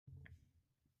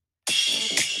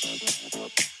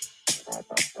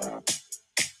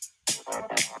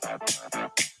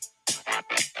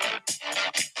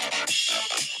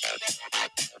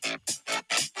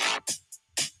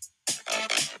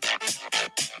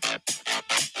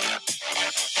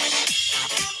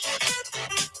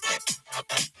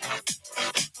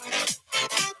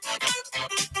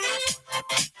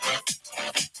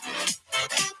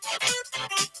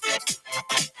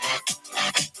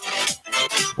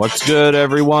What's good,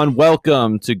 everyone?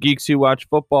 Welcome to Geeks Who Watch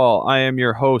Football. I am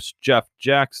your host, Jeff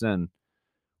Jackson.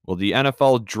 Well, the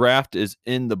NFL draft is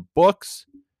in the books.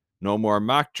 No more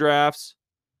mock drafts.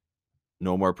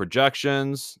 No more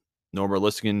projections. No more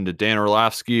listening to Dan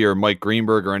Orlovsky or Mike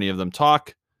Greenberg or any of them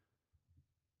talk.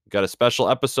 Got a special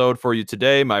episode for you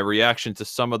today. My reaction to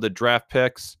some of the draft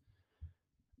picks.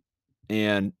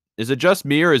 And is it just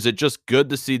me, or is it just good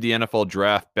to see the NFL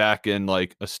draft back in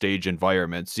like a stage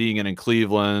environment? Seeing it in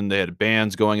Cleveland, they had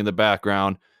bands going in the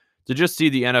background. To just see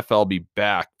the NFL be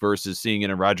back versus seeing it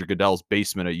in Roger Goodell's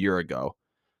basement a year ago.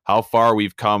 How far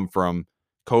we've come from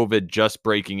COVID just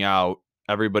breaking out,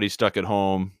 everybody stuck at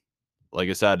home, like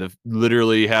I said, of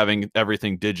literally having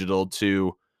everything digital,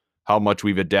 to how much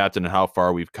we've adapted and how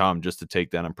far we've come, just to take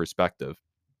that in perspective.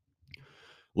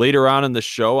 Later on in the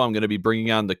show, I'm going to be bringing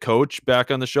on the coach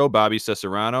back on the show, Bobby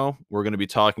Cesarano. We're going to be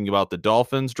talking about the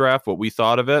Dolphins draft, what we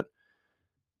thought of it.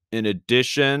 In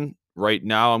addition, right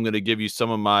now, I'm going to give you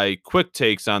some of my quick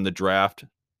takes on the draft.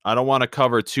 I don't want to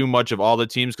cover too much of all the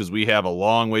teams because we have a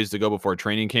long ways to go before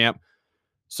training camp.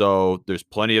 So there's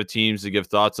plenty of teams to give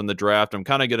thoughts on the draft. I'm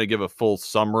kind of going to give a full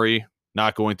summary,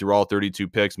 not going through all 32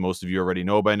 picks. Most of you already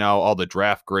know by now. All the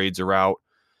draft grades are out.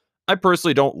 I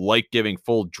personally don't like giving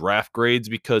full draft grades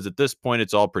because at this point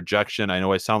it's all projection. I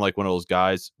know I sound like one of those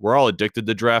guys. We're all addicted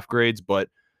to draft grades, but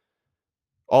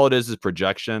all it is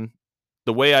projection.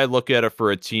 The way I look at it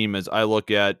for a team is I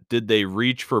look at, did they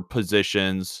reach for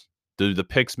positions? Do the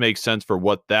picks make sense for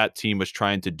what that team was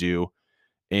trying to do?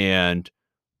 And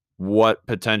what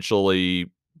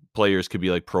potentially players could be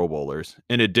like Pro Bowlers.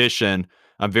 In addition,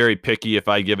 I'm very picky if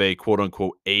I give a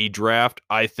quote-unquote A draft.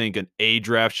 I think an A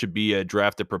draft should be a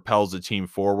draft that propels the team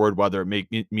forward, whether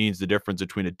it means the difference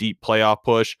between a deep playoff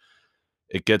push,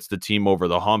 it gets the team over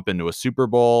the hump into a Super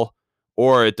Bowl,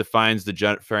 or it defines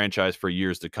the franchise for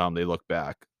years to come. They look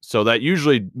back. So that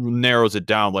usually narrows it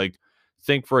down. Like,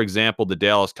 think, for example, the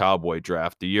Dallas Cowboy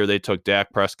draft, the year they took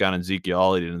Dak Prescott and Ezekiel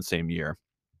Elliott in the same year.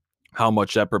 How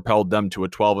much that propelled them to a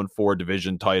 12-4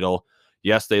 division title.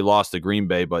 Yes, they lost to Green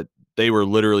Bay, but they were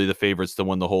literally the favorites to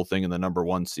win the whole thing in the number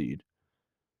 1 seed.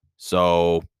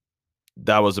 So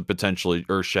that was a potentially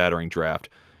earth-shattering draft.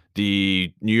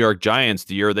 The New York Giants,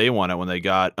 the year they won it, when they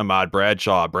got Ahmad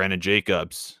Bradshaw, Brandon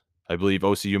Jacobs, I believe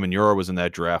Osi Umenyiora was in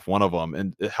that draft, one of them,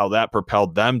 and how that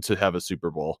propelled them to have a Super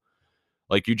Bowl.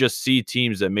 Like, you just see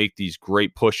teams that make these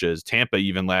great pushes. Tampa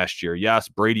even last year. Yes,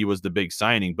 Brady was the big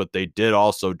signing, but they did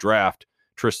also draft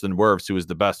Tristan Wirfs, who is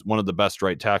one of the best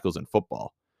right tackles in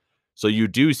football. So you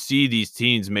do see these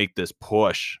teams make this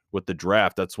push with the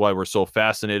draft. That's why we're so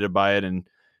fascinated by it. And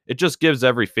it just gives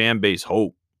every fan base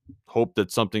hope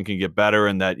that something can get better,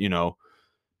 and that,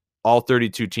 all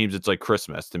 32 teams, it's like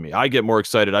Christmas to me. I get more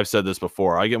excited. I've said this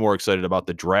before. I get more excited about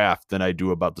the draft than I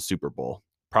do about the Super Bowl,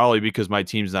 probably because my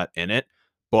team's not in it.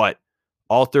 But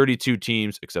all 32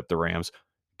 teams, except the Rams,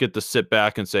 get to sit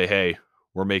back and say, hey,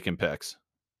 we're making picks.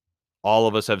 All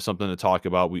of us have something to talk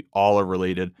about. We all are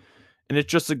related. And it's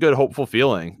just a good, hopeful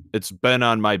feeling. It's been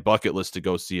on my bucket list to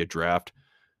go see a draft.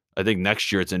 I think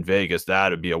next year it's in Vegas.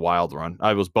 That would be a wild run.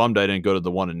 I was bummed I didn't go to the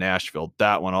one in Nashville.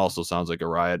 That one also sounds like a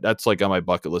riot. That's like on my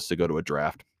bucket list to go to a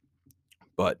draft.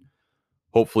 But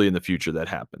hopefully in the future that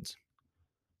happens.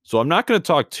 So I'm not going to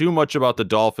talk too much about the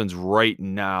Dolphins right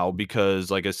now because,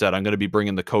 like I said, I'm going to be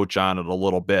bringing the coach on it a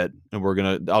little bit,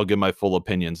 and I'll give my full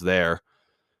opinions there.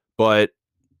 But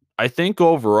I think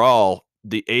overall,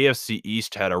 the AFC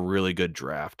East had a really good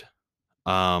draft.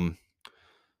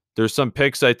 There's some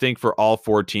picks, I think, for all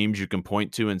 4 teams you can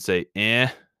point to and say,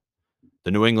 The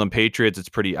New England Patriots, it's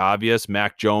pretty obvious.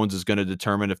 Mac Jones is going to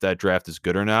determine if that draft is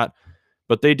good or not.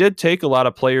 But they did take a lot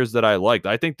of players that I liked.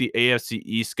 I think the AFC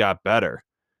East got better.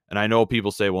 And I know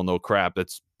people say, well, no crap,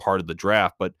 that's part of the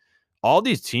draft. But all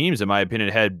these teams, in my opinion,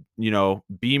 had,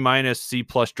 B-, C+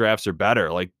 drafts or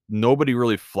better. Like, nobody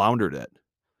really floundered it.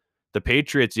 The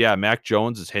Patriots, yeah, Mac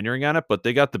Jones is hindering on it, but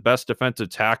they got the best defensive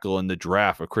tackle in the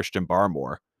draft, Christian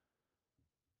Barmore.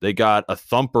 They got a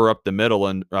thumper up the middle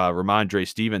in Ramondre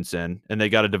Stevenson, and they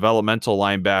got a developmental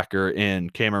linebacker in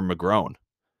Cameron McGrone.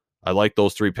 I like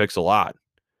those 3 picks a lot.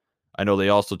 I know they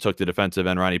also took the defensive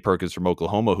end Ronnie Perkins from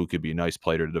Oklahoma, who could be a nice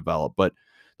player to develop. But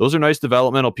those are nice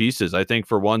developmental pieces. I think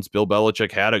for once, Bill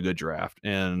Belichick had a good draft.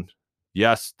 And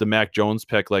Yes, the Mac Jones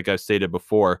pick, like I stated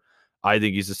before, I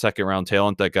think he's a second-round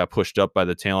talent that got pushed up by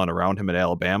the talent around him at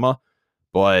Alabama,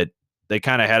 but they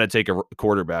kind of had to take a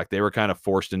quarterback. They were kind of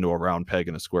forced into a round peg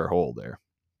in a square hole there.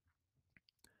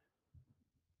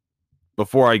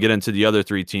 Before I get into the other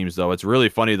three teams, though, it's really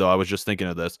funny, though. I was just thinking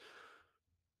of this.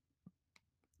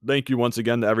 Thank you once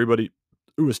again to everybody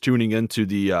who was tuning into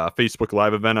the Facebook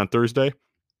Live event on Thursday.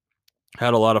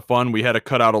 Had a lot of fun. We had to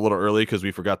cut out a little early because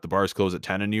we forgot the bars close at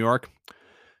 10 in New York.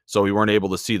 So we weren't able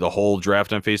to see the whole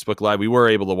draft on Facebook Live. We were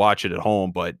able to watch it at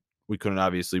home, but we couldn't,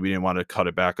 obviously. We didn't want to cut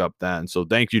it back up then. So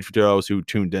thank you to those who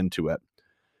tuned into it.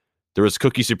 There was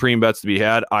Cookie Supreme bets to be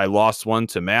had. I lost one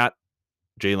to Matt.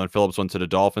 Jalen Phillips went to the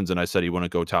Dolphins, and I said he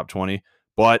wouldn't go top 20.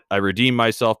 But I redeemed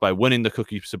myself by winning the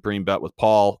Cookie Supreme bet with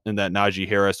Paul, and that Najee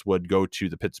Harris would go to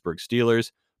the Pittsburgh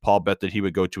Steelers. Paul bet that he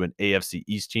would go to an AFC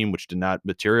East team, which did not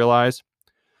materialize.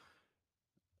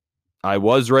 I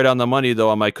was right on the money, though,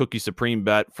 on my Cookie Supreme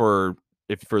bet for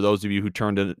those of you who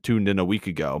tuned in a week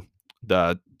ago.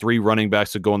 The 3 running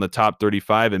backs would go in the top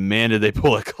 35, and man, did they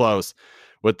pull it close.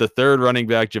 With the third running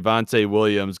back, Javonte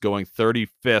Williams, going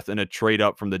 35th in a trade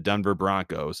up from the Denver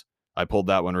Broncos. I pulled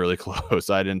that one really close.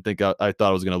 I thought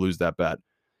I was going to lose that bet.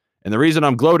 And the reason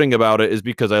I'm gloating about it is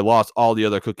because I lost all the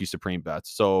other Cookie Supreme bets.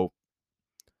 So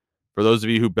for those of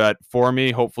you who bet for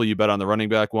me, hopefully you bet on the running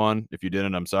back one. If you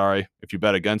didn't, I'm sorry. If you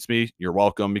bet against me, you're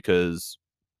welcome because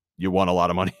you won a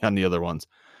lot of money on the other ones.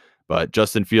 But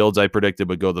Justin Fields, I predicted,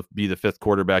 would be the 5th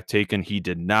quarterback taken. He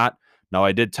did not. Now,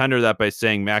 I did tender that by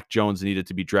saying Mac Jones needed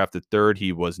to be drafted 3rd.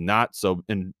 He was not. So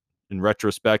in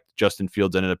retrospect, Justin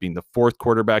Fields ended up being the 4th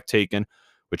quarterback taken,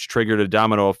 which triggered a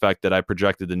domino effect that I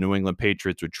projected the New England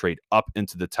Patriots would trade up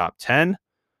into the top 10.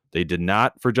 They did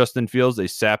not for Justin Fields. They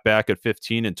sat back at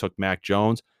 15 and took Mac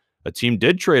Jones. A team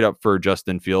did trade up for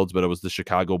Justin Fields, but it was the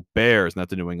Chicago Bears, not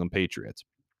the New England Patriots.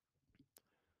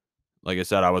 Like I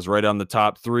said, I was right on the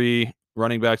top 3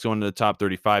 running backs going to the top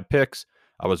 35 picks.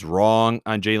 I was wrong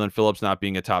on Jalen Phillips not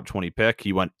being a top 20 pick.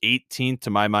 He went 18th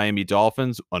to my Miami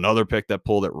Dolphins, another pick that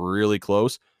pulled it really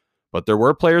close. But there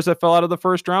were players that fell out of the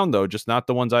first round, though, just not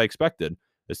the ones I expected.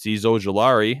 Azeez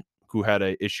Ojulari, who had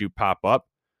an issue pop up.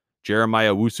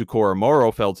 Jeremiah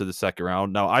Owusu-Koramoah fell to the second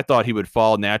round. Now, I thought he would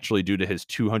fall naturally due to his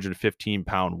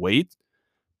 215-pound weight,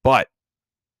 but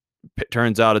it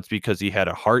turns out it's because he had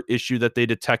a heart issue that they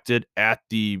detected at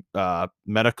the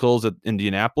medicals at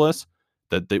Indianapolis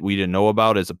that we didn't know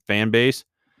about as a fan base.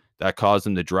 That caused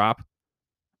him to drop.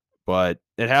 But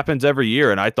it happens every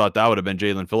year, and I thought that would have been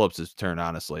Jalen Phillips' turn,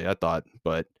 honestly.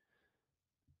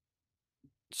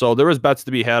 So there was bets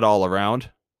to be had all around.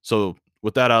 So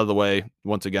with that out of the way,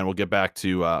 once again, we'll get back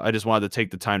to, I just wanted to take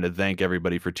the time to thank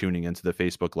everybody for tuning into the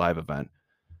Facebook Live event.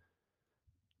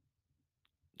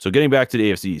 So getting back to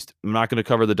the AFC East, I'm not going to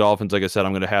cover the Dolphins. Like I said,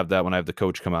 I'm going to have that when I have the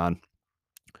coach come on.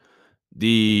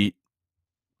 The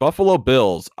Buffalo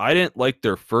Bills, I didn't like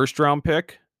their first round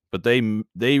pick, but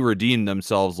they redeemed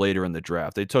themselves later in the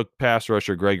draft. They took pass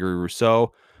rusher Gregory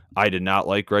Rousseau. I did not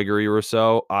like Gregory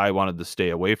Rousseau. I wanted to stay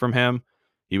away from him.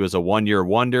 He was a one-year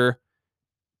wonder.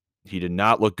 He did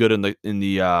not look good in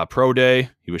the pro day.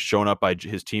 He was shown up by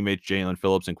his teammates Jalen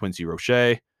Phillips and Quincy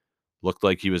Roche. Looked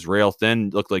like he was rail thin.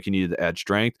 Looked like he needed to add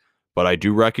strength. But I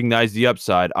do recognize the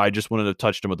upside. I just wanted to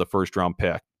touch him with the first-round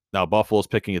pick. Now, Buffalo's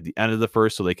picking at the end of the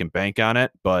first so they can bank on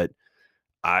it, but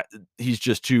he's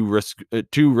just too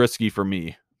risky for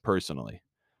me personally.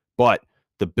 But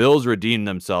the Bills redeemed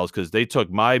themselves because they took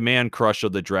my man crush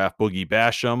of the draft, Boogie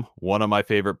Basham, one of my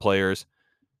favorite players.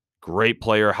 Great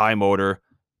player, high motor.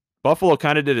 Buffalo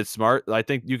kind of did it smart. I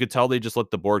think you could tell they just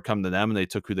let the board come to them and they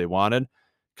took who they wanted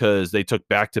because they took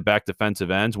back-to-back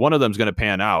defensive ends. One of them's going to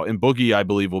pan out, and Boogie, I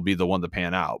believe, will be the one to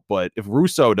pan out. But if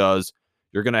Rousseau does,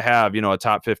 you're going to have, a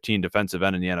top 15 defensive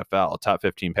end in the NFL, a top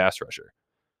 15 pass rusher.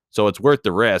 So it's worth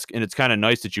the risk, and it's kind of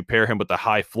nice that you pair him with a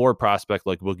high floor prospect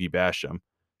like Boogie Basham.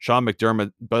 Sean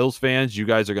McDermott, Bills fans, you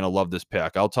guys are going to love this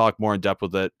pick. I'll talk more in depth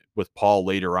with it with Paul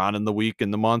later on in the week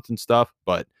and the month and stuff,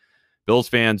 but Bills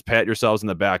fans, pat yourselves in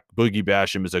the back. Boogie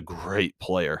Basham is a great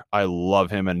player. I love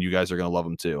him, and you guys are going to love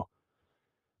him too.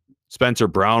 Spencer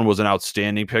Brown was an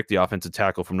outstanding pick, the offensive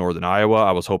tackle from Northern Iowa.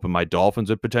 I was hoping my Dolphins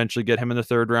would potentially get him in the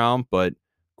 3rd round, but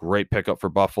great pickup for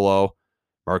Buffalo.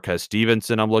 Marquez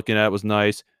Stevenson, I'm looking at, was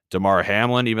nice. Damar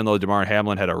Hamlin, even though Damar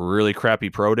Hamlin had a really crappy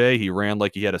pro day, he ran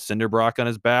like he had a cinder block on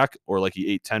his back or like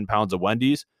he ate 10 pounds of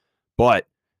Wendy's. But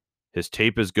his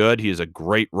tape is good. He is a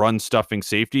great run-stuffing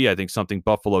safety. I think something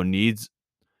Buffalo needs.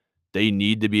 They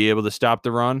need to be able to stop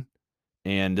the run,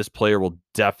 and this player will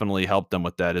definitely help them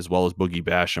with that, as well as Boogie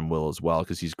Basham will as well,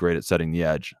 because he's great at setting the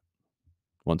edge.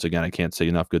 Once again, I can't say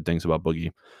enough good things about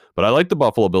Boogie. But I like the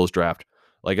Buffalo Bills draft.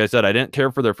 Like I said, I didn't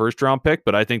care for their first round pick,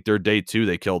 but I think their day 2,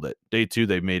 they killed it. Day 2,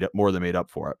 they made it more than made up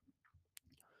for it.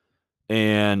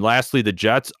 And lastly, the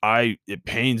Jets. It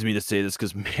pains me to say this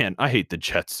because, man, I hate the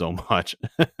Jets so much.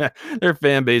 Their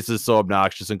fan base is so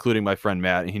obnoxious, including my friend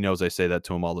Matt, and he knows I say that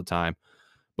to him all the time.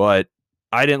 But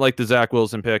I didn't like the Zach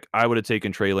Wilson pick. I would have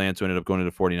taken Trey Lance, who ended up going to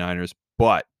the 49ers,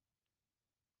 but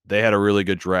they had a really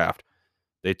good draft.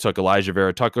 They took Elijah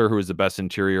Vera Tucker, who is the best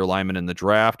interior lineman in the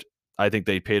draft. I think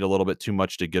they paid a little bit too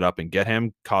much to get up and get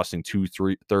him, costing 2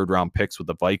 third-round picks with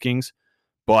the Vikings.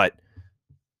 But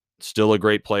still a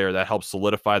great player that helps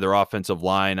solidify their offensive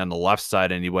line on the left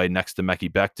side anyway, next to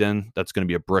Mekhi Becton. That's going to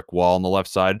be a brick wall on the left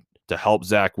side to help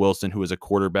Zach Wilson, who is a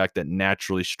quarterback that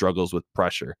naturally struggles with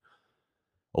pressure.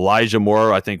 Elijah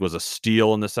Moore, I think, was a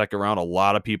steal in the second round. A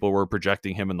lot of people were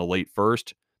projecting him in the late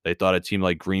first. They thought a team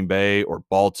like Green Bay or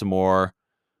Baltimore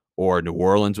or New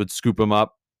Orleans would scoop him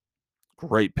up.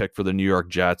 Great pick for the New York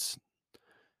Jets.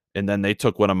 And then they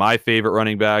took one of my favorite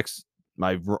running backs,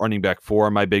 my running back 4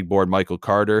 on my big board, Michael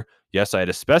Carter. Yes, I had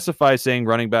to specify saying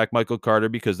running back Michael Carter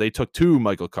because they took 2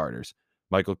 Michael Carters.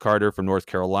 Michael Carter from North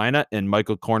Carolina and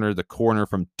Michael Corner, the corner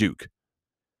from Duke.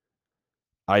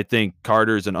 I think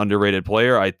Carter's an underrated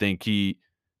player. I think he's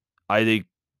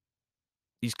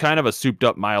kind of a souped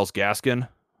up Myles Gaskin.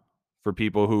 For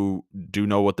people who do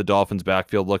know what the Dolphins'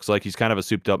 backfield looks like, he's kind of a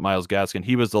souped-up Myles Gaskin.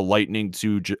 He was the lightning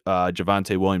to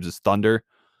Javonte Williams' thunder.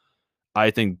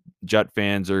 I think Jet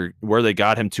fans are where they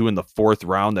got him to in the 4th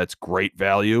round. That's great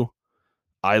value.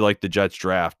 I like the Jets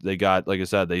draft. They got, like I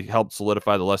said, they helped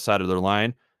solidify the left side of their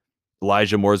line.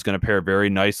 Elijah Moore is going to pair very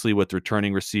nicely with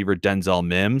returning receiver Denzel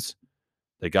Mims.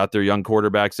 They got their young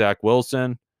quarterback, Zach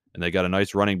Wilson, and they got a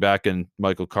nice running back in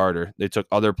Michael Carter. They took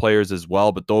other players as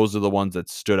well, but those are the ones that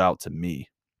stood out to me.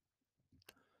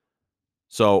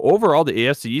 So overall, the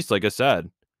AFC East, like I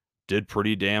said, did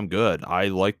pretty damn good. I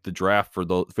liked the draft for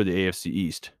the AFC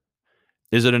East.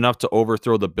 Is it enough to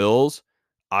overthrow the Bills?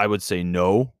 I would say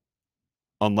no,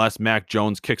 unless Mac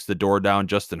Jones kicks the door down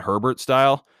Justin Herbert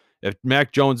style. If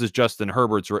Mac Jones is Justin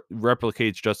Herbert's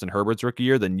replicates Justin Herbert's rookie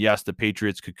year, then yes, the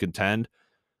Patriots could contend.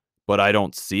 But I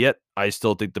don't see it. I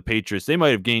still think the Patriots, they might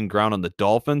have gained ground on the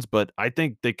Dolphins, but I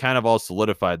think they kind of all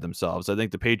solidified themselves. I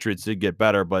think the Patriots did get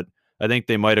better, but I think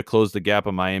they might have closed the gap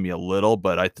on Miami a little,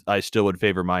 but I still would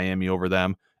favor Miami over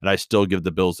them, and I still give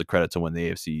the Bills the credit to win the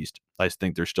AFC East. I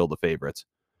think they're still the favorites.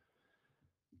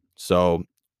 So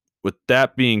with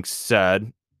that being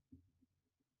said,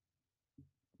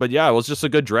 but yeah, it was just a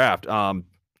good draft.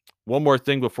 One more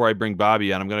thing before I bring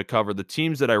Bobby on, I'm going to cover the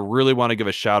teams that I really want to give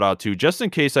a shout out to, just in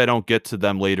case I don't get to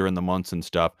them later in the months and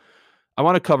stuff. I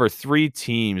want to cover 3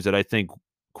 teams that I think,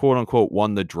 quote unquote,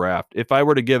 won the draft. If I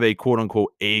were to give a quote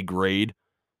unquote A grade,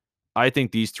 I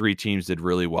think these 3 teams did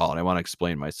really well, and I want to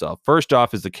explain myself. First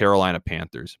off is the Carolina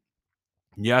Panthers.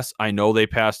 Yes, I know they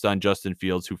passed on Justin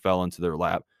Fields, who fell into their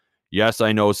lap. Yes,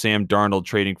 I know Sam Darnold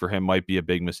trading for him might be a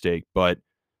big mistake, but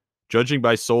judging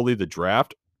by solely the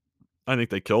draft, I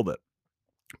think they killed it.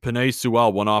 Penei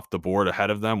Sewell went off the board ahead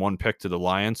of them, 1 pick to the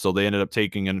Lions, so they ended up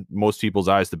taking, in most people's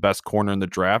eyes, the best corner in the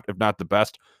draft, if not the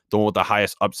best, the one with the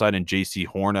highest upside in J.C.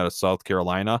 Horn out of South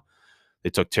Carolina.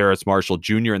 They took Terrace Marshall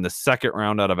Jr. in the 2nd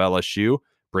round out of LSU,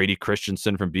 Brady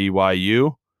Christensen from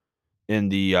BYU in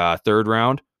the 3rd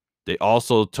round. They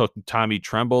also took Tommy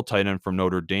Tremble, tight end from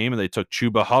Notre Dame, and they took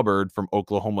Chuba Hubbard from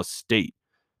Oklahoma State,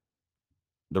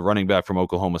 the running back from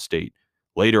Oklahoma State.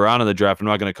 Later on in the draft, I'm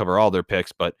not going to cover all their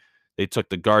picks, but they took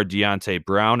the guard Deontay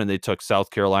Brown, and they took South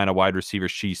Carolina wide receiver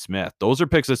Shee Smith. Those are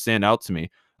picks that stand out to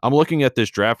me. I'm looking at this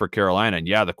draft for Carolina, and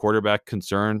yeah, the quarterback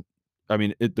concern. I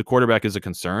mean, the quarterback is a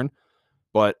concern,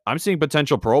 but I'm seeing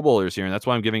potential Pro Bowlers here, and that's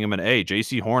why I'm giving him an A.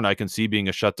 J.C. Horn, I can see being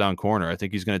a shutdown corner. I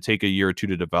think he's going to take a year or 2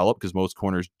 to develop because most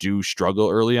corners do struggle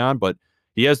early on, but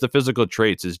he has the physical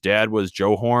traits. His dad was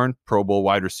Joe Horn, Pro Bowl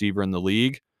wide receiver in the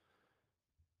league,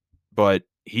 but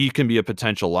he can be a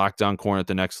potential lockdown corner at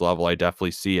the next level. I definitely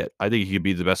see it. I think he could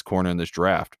be the best corner in this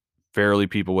draft. Fairly,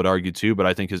 people would argue too, but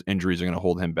I think his injuries are going to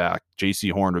hold him back. J.C.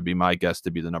 Horn would be my guess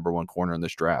to be the number 1 corner in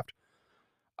this draft.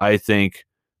 I think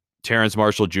Terrace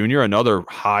Marshall Jr., another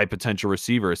high potential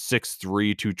receiver,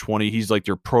 6'3", 220. He's like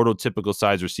your prototypical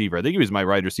size receiver. I think he was my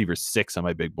wide receiver 6 on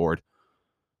my big board.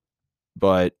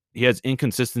 But he has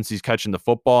inconsistencies catching the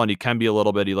football, and he can be a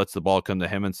little bit, he lets the ball come to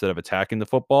him instead of attacking the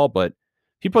football, but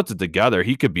he puts it together.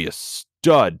 He could be a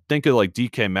stud. Think of like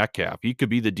DK Metcalf. He could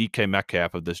be the DK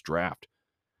Metcalf of this draft.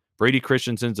 Brady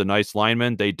Christensen's a nice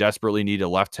lineman. They desperately need a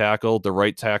left tackle. The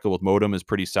right tackle with Modem is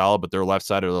pretty solid, but their left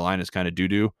side of the line is kind of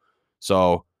doo-doo.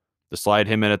 So to slide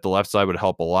him in at the left side would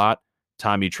help a lot.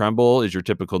 Tommy Tremble is your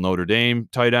typical Notre Dame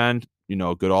tight end.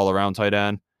 Good all-around tight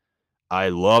end. I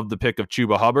love the pick of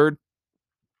Chuba Hubbard.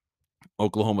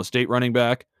 Oklahoma State running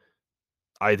back.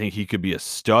 I think he could be a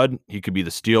stud. He could be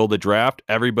the steal of the draft.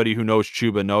 Everybody who knows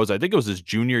Chuba knows. I think it was his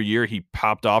junior year. He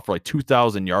popped off for like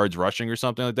 2,000 yards rushing or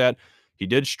something like that. He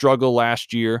did struggle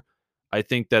last year. I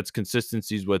think that's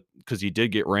consistencies with because he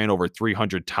did get ran over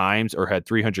 300 times or had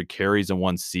 300 carries in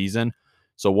one season.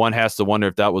 So one has to wonder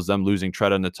if that was them losing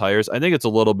tread on the tires. I think it's a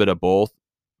little bit of both.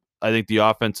 I think the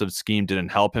offensive scheme didn't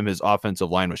help him. His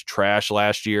offensive line was trash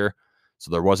last year. So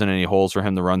there wasn't any holes for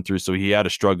him to run through. So he had a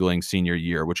struggling senior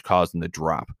year, which caused him to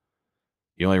drop.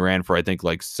 He only ran for, I think,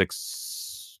 like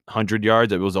 600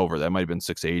 yards. It was over. That might have been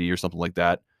 680 or something like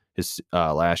that his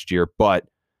last year. But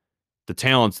the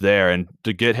talent's there, and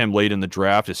to get him late in the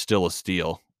draft is still a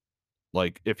steal.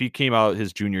 Like, if he came out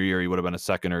his junior year, he would have been a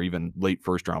second or even late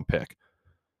first-round pick.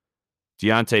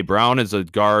 Deontay Brown is a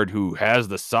guard who has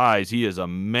the size. He is a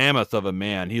mammoth of a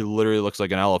man. He literally looks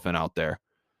like an elephant out there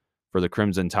for the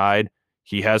Crimson Tide.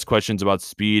 He has questions about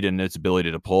speed and its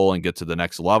ability to pull and get to the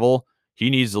next level. He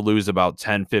needs to lose about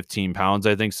 10, 15 pounds,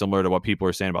 I think, similar to what people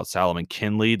are saying about Solomon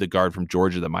Kinley, the guard from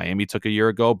Georgia that Miami took a year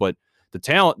ago. But the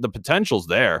talent, the potential's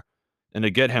there. And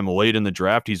to get him late in the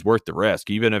draft, he's worth the risk.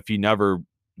 Even if he never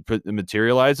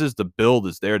materializes, the build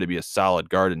is there to be a solid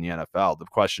guard in the NFL. The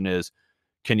question is,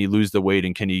 can he lose the weight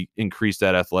and can he increase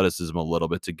that athleticism a little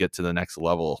bit to get to the next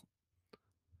level?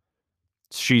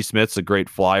 Shee Smith's a great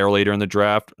flyer later in the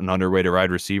draft, an underrated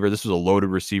wide receiver. This was a loaded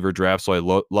receiver draft, so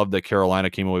I love that Carolina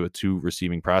came away with 2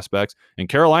 receiving prospects. And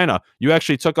Carolina, you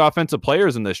actually took offensive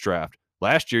players in this draft.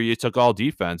 Last year, you took all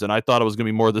defense, and I thought it was going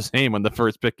to be more of the same when the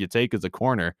first pick you take is a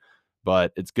corner.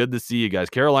 But it's good to see you guys.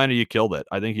 Carolina, you killed it.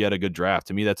 I think you had a good draft.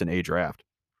 To me, that's an A draft.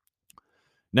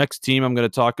 Next team I'm going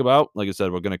to talk about, like I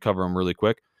said, we're going to cover them really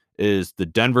quick, is the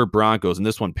Denver Broncos, and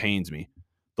this one pains me.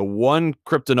 The one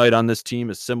kryptonite on this team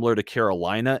is similar to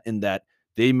Carolina in that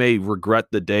they may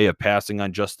regret the day of passing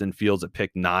on Justin Fields at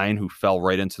pick 9, who fell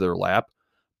right into their lap.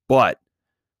 But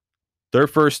their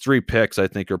first 3 picks, I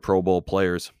think, are Pro Bowl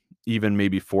players, even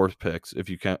maybe 4th picks if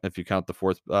you count the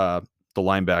 4th, the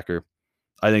linebacker.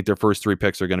 I think their first 3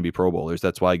 picks are going to be Pro Bowlers.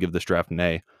 That's why I give this draft an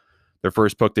A. Their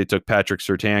first pick, they took Patrick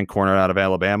Surtain, corner out of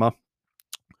Alabama.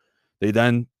 They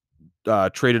then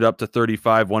traded up to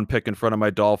 35, 1 pick in front of my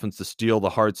Dolphins to steal the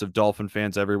hearts of Dolphin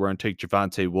fans everywhere and take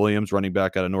Javonte Williams, running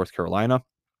back out of North Carolina.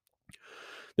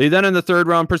 They then in the 3rd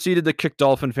round proceeded to kick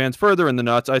Dolphin fans further in the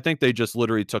nuts. I think they just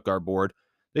literally took our board.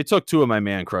 They took 2 of my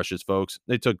man crushes, folks.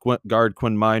 They took guard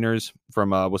Quinn Miners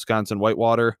from Wisconsin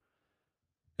Whitewater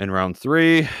in round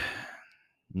 3.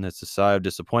 And that's a sigh of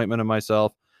disappointment in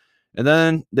myself. And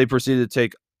then they proceeded to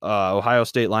take Ohio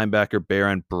State linebacker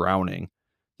Baron Browning.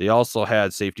 They also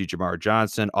had safety Jamar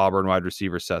Johnson, Auburn wide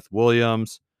receiver Seth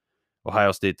Williams,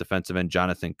 Ohio State defensive end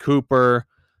Jonathan Cooper.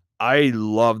 I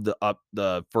love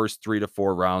the first 3 to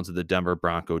 4 rounds of the Denver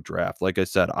Bronco draft. Like I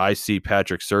said, I see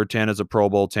Patrick Surtain as a Pro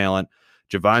Bowl talent.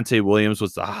 Javonte Williams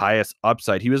was the highest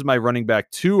upside. He was my running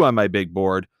back 2 on my big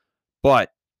board, but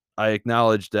I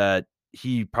acknowledge that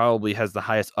he probably has the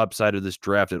highest upside of this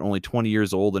draft at only 20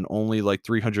 years old and only like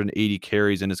 380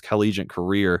 carries in his collegiate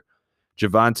career.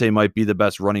 Javonte might be the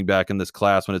best running back in this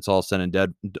class when it's all said and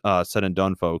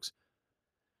done, folks.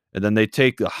 And then they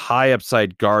take a high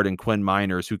upside guard in Quinn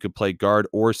Miners, who could play guard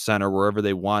or center wherever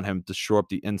they want him to shore up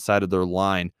the inside of their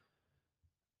line.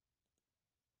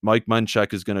 Mike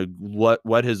Munchak is going to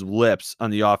wet his lips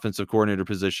on the offensive coordinator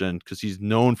position because he's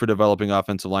known for developing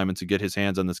offensive linemen to get his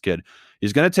hands on this kid.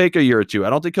 He's going to take a year or 2.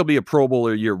 I don't think he'll be a Pro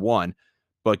Bowler year 1,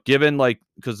 but given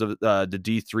because of the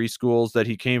D3 schools that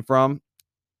he came from,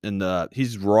 and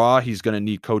he's raw, he's going to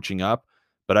need coaching up.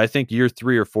 But I think year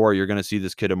 3 or 4, you're going to see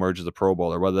this kid emerge as a Pro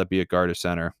Bowler, whether that be at guard or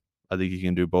center. I think he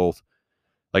can do both.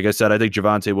 Like I said, I think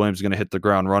Javonte Williams is going to hit the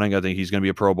ground running. I think he's going to be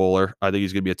a Pro Bowler. I think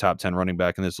he's going to be a top 10 running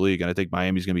back in this league. And I think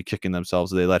Miami's going to be kicking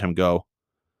themselves if they let him go.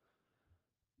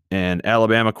 And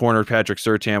Alabama corner Patrick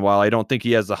Surtain, while I don't think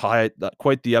he has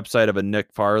quite the upside of a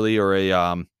Nick Farley or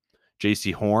a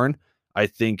J.C. Horn, I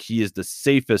think he is the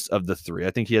safest of the 3.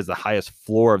 I think he has the highest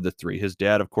floor of the 3. His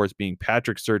dad, of course, being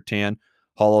Patrick Surtain,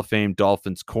 Hall of Fame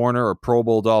Dolphins corner or Pro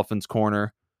Bowl Dolphins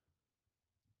corner.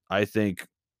 I think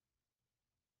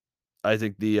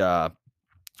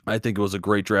it was a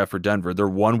great draft for Denver. Their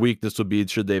one weakness would be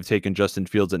should they have taken Justin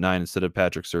Fields at 9 instead of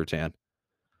Patrick Surtain.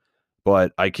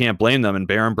 But I can't blame them. And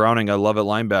Baron Browning, I love at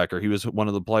linebacker. He was one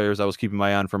of the players I was keeping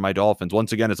my eye on for my Dolphins.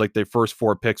 Once again, it's like their first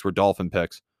 4 picks were Dolphin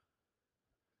picks.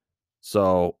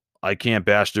 So I can't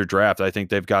bash their draft. I think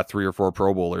they've got 3 or 4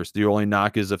 Pro Bowlers. The only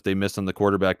knock is if they miss on the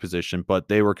quarterback position, but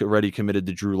they were already committed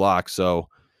to Drew Lock. So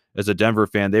as a Denver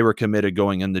fan, they were committed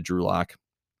going into Drew Lock.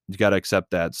 You got to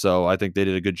accept that. So I think they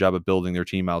did a good job of building their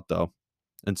team out, though.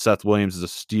 And Seth Williams is a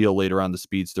steal later on, the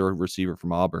speedster receiver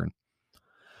from Auburn.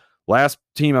 Last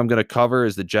team I'm going to cover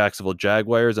is the Jacksonville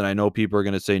Jaguars, and I know people are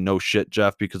going to say no shit,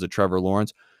 Jeff, because of Trevor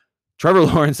Lawrence. Trevor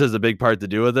Lawrence has a big part to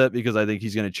do with it because I think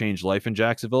he's going to change life in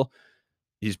Jacksonville.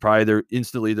 He's probably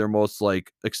instantly their most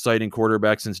like exciting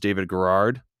quarterback since David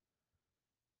Garrard.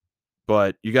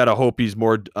 But you got to hope he's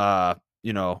more,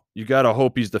 you got to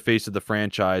hope he's the face of the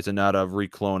franchise and not a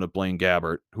reclone of Blaine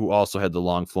Gabbert, who also had the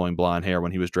long flowing blonde hair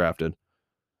when he was drafted.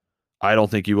 I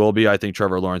don't think he will be. I think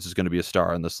Trevor Lawrence is going to be a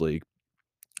star in this league.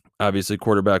 Obviously,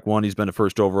 quarterback one, he's been a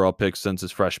first overall pick since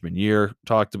his freshman year,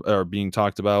 being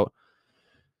talked about.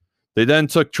 They then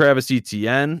took Travis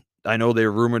Etienne. I know they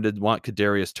were rumored to want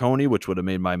Kadarius Toney, which would have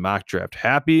made my mock draft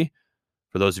happy.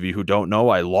 For those of you who don't know,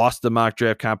 I lost the mock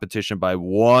draft competition by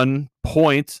 1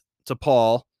 point to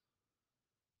Paul.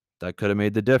 That could have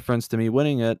made the difference to me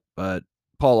winning it, but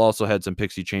Paul also had some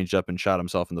picks he changed up and shot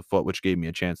himself in the foot, which gave me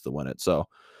a chance to win it. So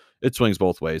it swings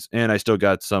both ways. And I still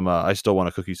got some, I still want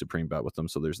a Cookie Supreme bet with them.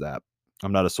 So there's that.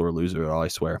 I'm not a sore loser at all, I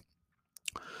swear.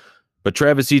 But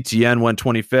Travis Etienne went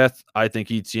 25th. I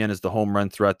think Etienne is the home run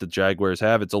threat the Jaguars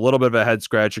have. It's a little bit of a head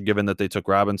scratcher given that they took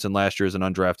Robinson last year as an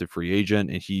undrafted free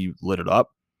agent, and he lit it up.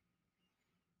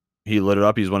 He's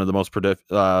one of the most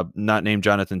not named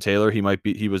Jonathan Taylor. He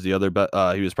was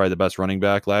probably the best running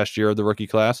back last year of the rookie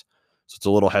class. So it's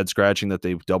a little head scratching that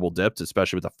they double dipped,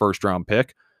 especially with a first round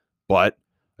pick. But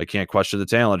I can't question the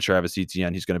talent of Travis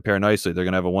Etienne. He's going to pair nicely. They're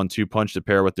going to have a 1-2 punch to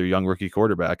pair with their young rookie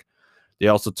quarterback. They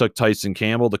also took Tyson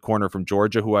Campbell, the corner from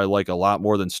Georgia, who I like a lot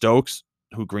more than Stokes,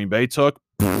 who Green Bay took.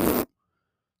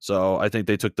 So I think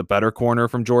they took the better corner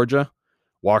from Georgia.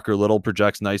 Walker Little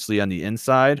projects nicely on the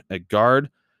inside at guard.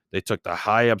 They took the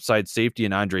high upside safety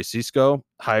in Andre Cisco,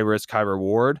 high risk, high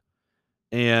reward.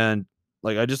 And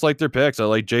I just like their picks. I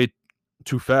like Jay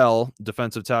Tufel,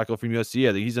 defensive tackle from USC.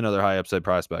 I think he's another high upside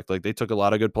prospect. They took a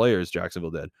lot of good players,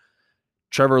 Jacksonville did.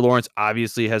 Trevor Lawrence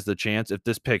obviously has the chance. If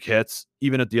this pick hits,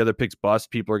 even if the other picks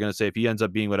bust, people are going to say if he ends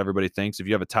up being what everybody thinks, if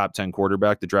you have a top 10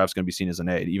 quarterback, the draft's going to be seen as an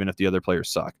A, even if the other players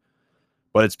suck.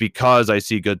 But it's because I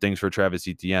see good things for Travis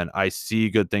Etienne. I see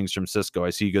good things from Cisco. I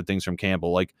see good things from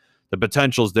Campbell. The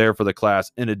potential's there for the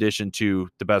class in addition to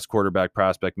the best quarterback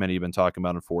prospect many have been talking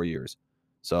about in 4 years.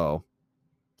 So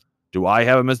do I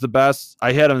have him as the best?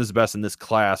 I had him as the best in this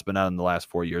class, but not in the last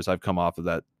 4 years. I've come off of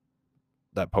that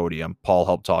podium. Paul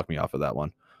helped talk me off of that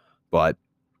one. But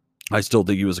I still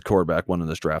think he was a quarterback one in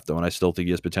this draft, though, and I still think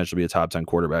he has potential to be a top 10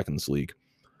 quarterback in this league.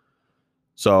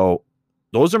 So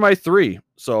those are my three.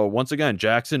 So once again,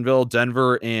 Jacksonville,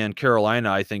 Denver, and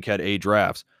Carolina, I think, had A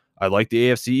drafts. I like the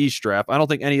AFC East draft. I don't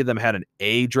think any of them had an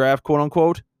A draft, quote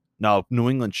unquote. Now, New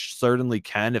England certainly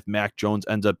can if Mac Jones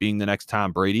ends up being the next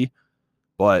Tom Brady.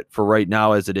 But for right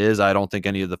now, as it is, I don't think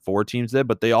any of the 4 teams did.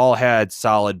 But they all had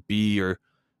solid B or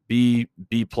B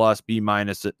plus, B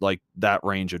minus, that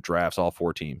range of drafts, all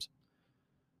 4 teams.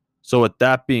 So with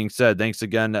that being said, thanks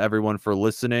again to everyone for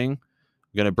listening.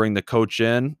 I'm going to bring the coach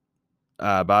in,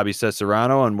 Bobby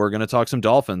Cesarano, and we're going to talk some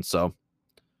Dolphins. So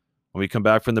when we come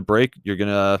back from the break, we're going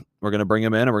to bring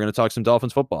him in and we're going to talk some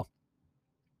Dolphins football.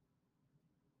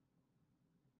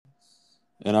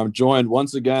 And I'm joined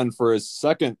once again for his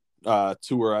second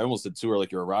tour. I almost said tour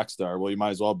like you're a rock star. Well, you might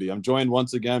as well be. I'm joined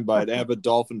once again by an avid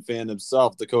Dolphin fan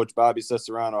himself, the coach Bobby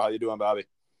Cesarano. How you doing, Bobby?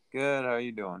 Good. How are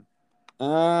you doing?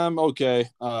 Okay.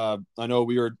 I know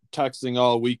we were texting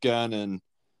all weekend, and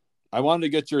I wanted to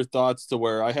get your thoughts to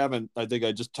where I think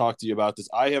I just talked to you about this.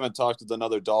 I haven't talked with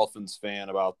another Dolphins fan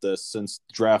about this since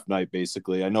draft night,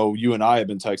 basically. I know you and I have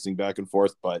been texting back and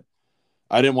forth, but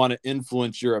I didn't want to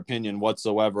influence your opinion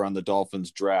whatsoever on the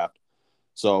Dolphins draft.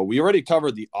 So we already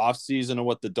covered the offseason and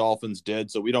what the Dolphins did,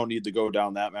 so we don't need to go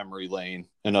down that memory lane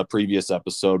in a previous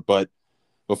episode. But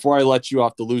before I let you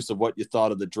off the loose of what you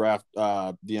thought of the draft,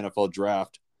 the NFL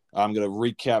draft, I'm going to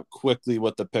recap quickly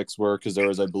what the picks were because there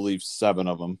was, I believe, 7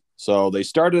 of them. So they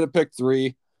started at pick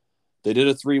 3. They did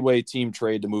a 3-way team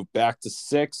trade to move back to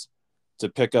 6 to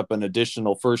pick up an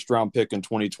additional first-round pick in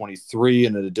 2023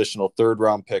 and an additional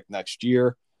third-round pick next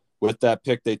year. With that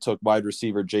pick, they took wide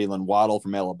receiver Jalen Waddle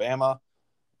from Alabama.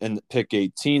 In pick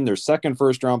 18, their second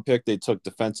first-round pick, they took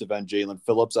defensive end Jalen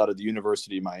Phillips out of the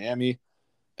University of Miami.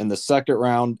 In the second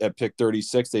round, at pick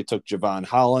 36, they took Javon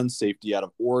Holland, safety out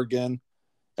of Oregon.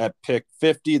 At pick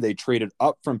 50, they traded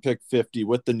up from pick 50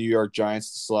 with the New York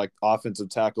Giants to select offensive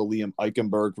tackle Liam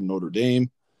Eichenberg from Notre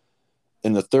Dame.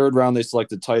 In the third round, they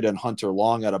selected tight end Hunter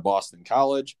Long out of Boston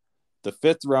College. The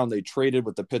fifth round, they traded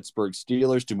with the Pittsburgh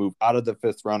Steelers to move out of the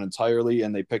fifth round entirely,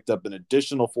 and they picked up an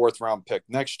additional fourth-round pick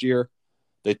next year.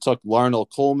 They took Larnell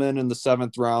Coleman in the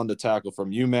 7th round, a tackle from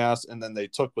UMass, and then they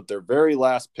took with their very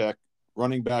last pick,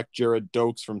 running back Jared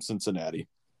Dokes from Cincinnati.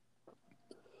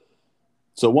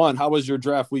 So one, how was your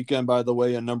draft weekend, by the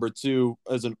way? And number two,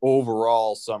 as an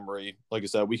overall summary, like I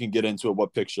said, we can get into it,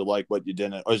 what picks you like, what you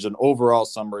didn't. As an overall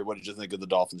summary, what did you think of the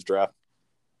Dolphins draft?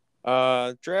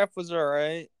 Draft was all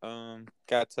right.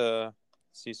 Got to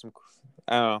see some.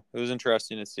 I don't know. It was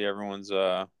interesting to see everyone's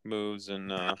moves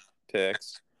and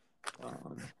picks.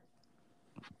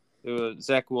 It was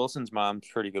Zach Wilson's mom's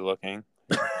pretty good looking.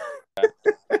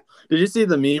 Did you see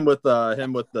the meme with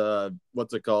him with the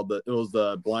what's it called? It was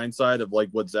the blind side of like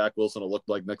what Zach Wilson looked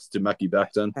like next to Mekhi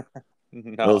Becton.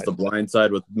 No, it was the blind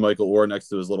side with Michael Orr next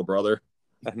to his little brother.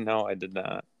 No, I did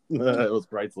not. It was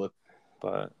priceless.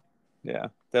 But yeah,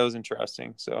 that was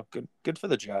interesting. So good for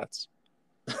the Jets.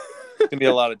 There's gonna be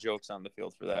a lot of jokes on the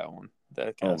field for that one.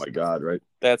 Oh my God, right?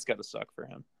 That's gotta suck for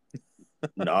him.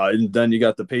 No, and then you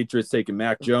got the Patriots taking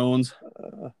Mac Jones.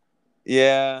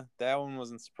 Yeah, that one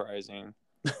wasn't surprising.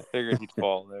 I figured he'd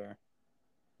fall there.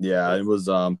 Yeah, it was.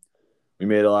 We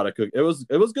made a lot of It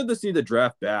was good to see the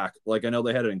draft back. Like I know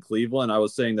they had it in Cleveland. I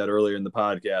was saying that earlier in the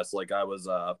podcast. Like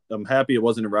I'm happy it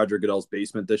wasn't in Roger Goodell's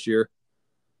basement this year.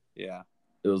 Yeah,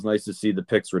 it was nice to see the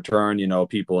picks return.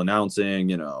 People announcing.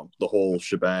 The whole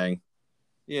shebang.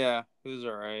 Yeah, it was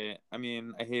all right. I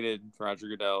mean, I hated Roger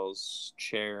Goodell's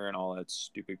chair and all that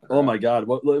stupid crap. Oh my God, it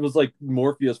was like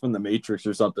Morpheus from the Matrix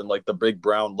or something. Like the big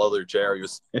brown leather chair he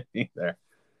was sitting there.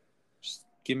 Just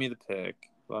give me the pick.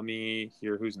 Let me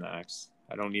hear who's next.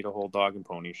 I don't need a whole dog and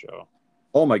pony show.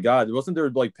 Oh my God, wasn't there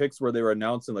like picks where they were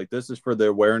announcing like this is for the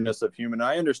awareness of human?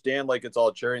 I understand like it's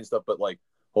all cherry and stuff, but like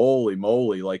holy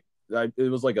moly, like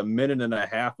it was like a minute and a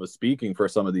half of speaking for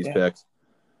some of these picks.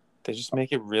 They just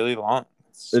make it really long.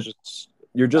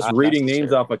 You're just reading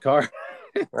names off a card.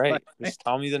 Right. Just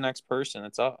tell me the next person.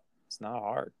 It's up. It's not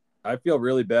hard. I feel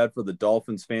really bad for the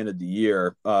Dolphins fan of the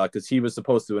year because he was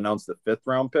supposed to announce the 5th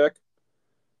round pick.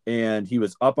 And he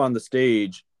was up on the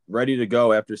stage ready to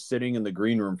go after sitting in the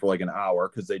green room for like an hour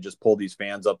because they just pulled these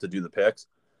fans up to do the picks.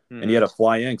 And he had to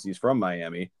fly in because he's from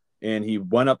Miami. And he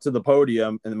went up to the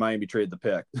podium and Miami traded the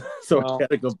pick. So he had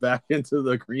to go back into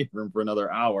the green room for another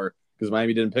hour because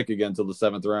Miami didn't pick again until the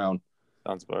 7th round.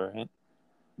 Sounds about right.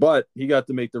 But he got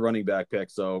to make the running back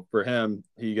pick. So for him,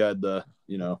 he got the,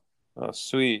 Oh,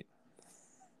 sweet.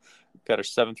 Got our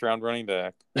 7th round running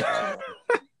back.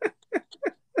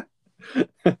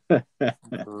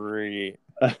 Great.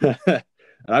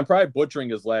 And I'm probably butchering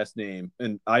his last name,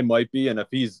 and I might be. And if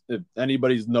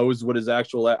anybody knows what his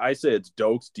actual, I say it's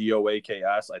Dokes,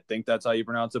 Doaks. I think that's how you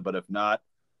pronounce it. But if not,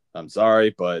 I'm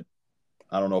sorry, but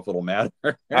I don't know if it'll matter.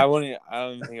 I don't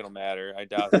even think it'll matter. I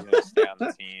doubt he's going to stay on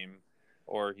the team,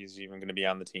 or he's even going to be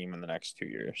on the team in the next 2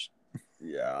 years.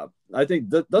 Yeah, I think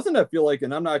doesn't that feel like,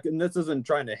 and this isn't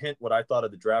trying to hint what I thought of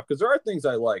the draft because there are things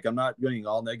I like. I'm not getting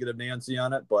all negative Nancy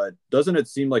on it, but doesn't it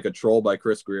seem like a troll by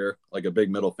Chris Greer, like a big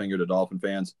middle finger to Dolphin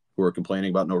fans who are complaining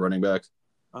about no running backs?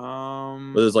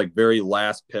 But it's like very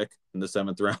last pick in the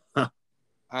 7th round.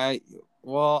 I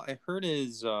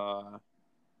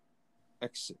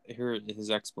heard his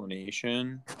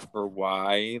explanation for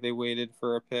why they waited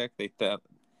for a pick.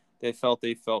 They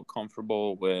felt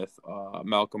comfortable with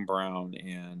Malcolm Brown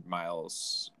and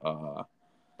Myles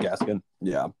Gaskin.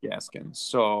 Yeah. Gaskin.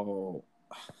 So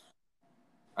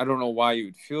I don't know why you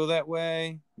would feel that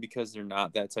way because they're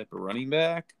not that type of running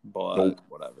back, but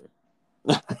whatever.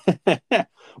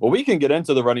 Well, we can get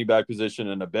into the running back position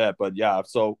in a bit, but yeah.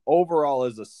 So overall,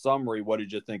 as a summary, what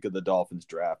did you think of the Dolphins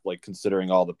draft? Like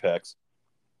considering all the picks.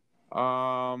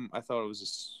 I thought it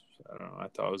was I don't know. I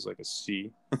thought it was like a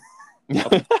C.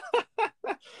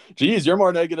 Jeez, you're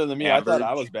more negative than me. Average. I thought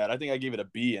I was bad. I think I gave it a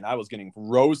B, and I was getting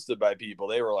roasted by people.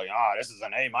 They were like, this is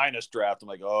an A- draft. I'm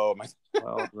like, oh, my.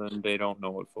 Well, then they don't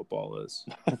know what football is.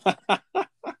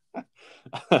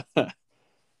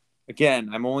 Again,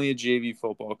 I'm only a JV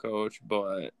football coach,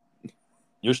 but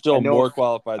you're still more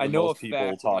qualified than most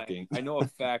people talking. I know a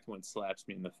fact when it slaps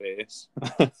me in the face.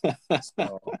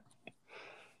 So.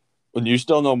 When you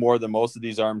still know more than most of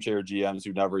these armchair GMs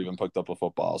who never even picked up a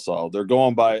football. So they're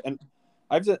going by, and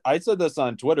I said this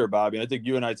on Twitter, Bobby, and I think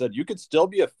you and I said you could still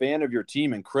be a fan of your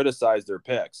team and criticize their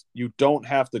picks. You don't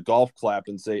have to golf clap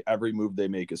and say every move they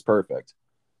make is perfect.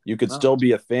 You could still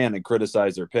be a fan and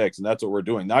criticize their picks, and that's what we're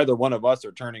doing. Neither one of us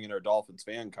are turning in our Dolphins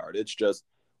fan card. It's just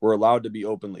we're allowed to be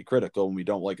openly critical when we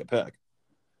don't like a pick.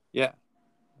 Yeah.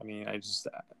 I mean, there's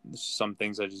some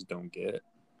things I just don't get.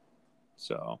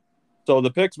 So the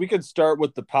picks, we could start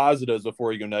with the positives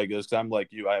before you go negatives, because I'm like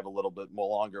you. I have a little bit more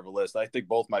longer of a list. I think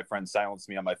both my friends silenced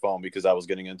me on my phone because I was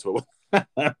getting into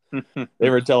it. They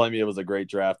were telling me it was a great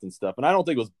draft and stuff. And I don't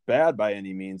think it was bad by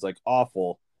any means, like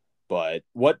awful. But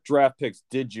what draft picks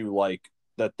did you like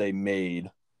that they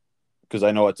made? Because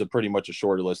I know it's pretty much a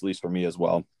shorter list, at least for me as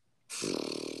well.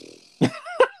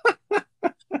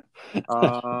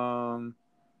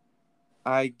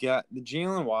 I got the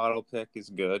Jalen Waddle pick is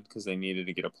good because they needed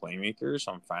to get a playmaker,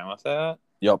 so I'm fine with that.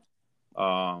 Yep.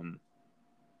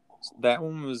 That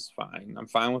one was fine. I'm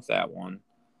fine with that one.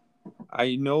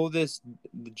 I know the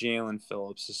Jalen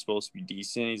Phillips is supposed to be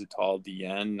decent. He's a tall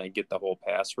DN, and I get the whole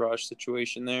pass rush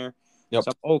situation there. Yep.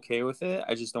 So I'm okay with it.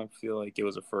 I just don't feel like it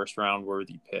was a first round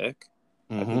worthy pick.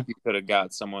 I think you could have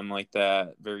got someone like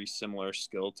that, very similar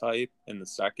skill type in the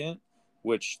second,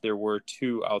 which there were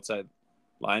two outside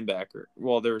linebacker.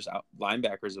 Well, there's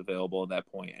linebackers available at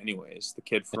that point, anyways. The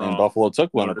kid from Buffalo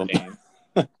took one Notre of them.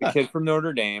 Dame, the kid from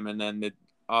Notre Dame, and then the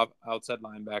outside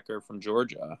linebacker from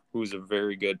Georgia, who's a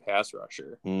very good pass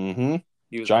rusher. Mm-hmm.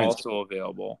 He was Giants. also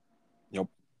available. Yep.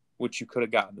 Which you could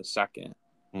have gotten the second.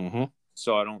 Mm-hmm.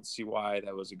 So I don't see why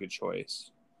that was a good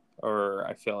choice. Or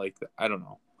I feel like, I don't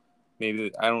know.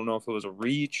 Maybe, I don't know if it was a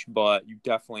reach, but you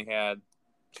definitely had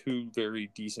two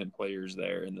very decent players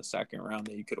there in the second round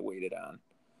that you could have waited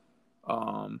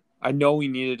on. I know we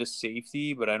needed a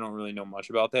safety, but I don't really know much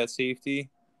about that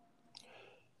safety.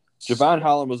 Javon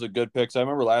Holland was a good pick. So I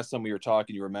remember last time we were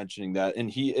talking, you were mentioning that, and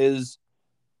he is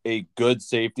a good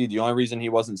safety. The only reason he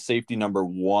wasn't safety number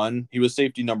one, he was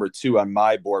safety number two on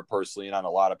my board personally and on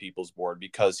a lot of people's board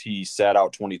because he sat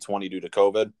out 2020 due to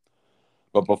COVID.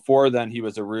 But before then, he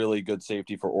was a really good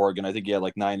safety for Oregon. I think he had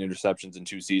like 9 interceptions in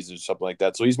 2 seasons or something like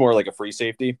that. So he's more like a free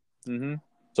safety. Mm-hmm.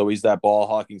 So he's that ball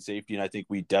hawking safety, and I think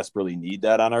we desperately need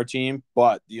that on our team.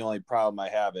 But the only problem I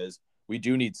have is we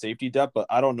do need safety depth, but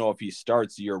I don't know if he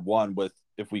starts year one with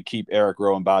if we keep Eric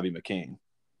Rowe and Bobby McCain.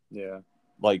 Yeah.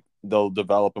 Like they'll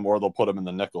develop him or they'll put him in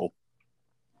the nickel.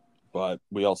 But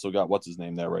we also got what's his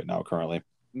name there right now currently.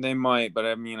 They might, but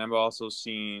I mean, I've also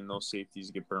seen those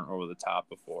safeties get burnt over the top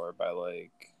before by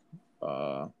like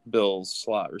Bills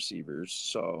slot receivers.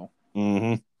 So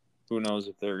who knows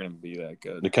if they're going to be that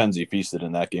good? McKenzie feasted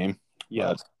in that game.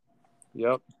 Yeah.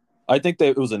 Yep. I think that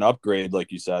it was an upgrade,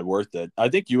 like you said, worth it. I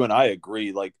think you and I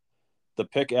agree. Like the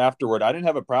pick afterward, I didn't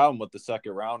have a problem with the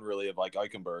second round really of like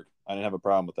Eichenberg. I didn't have a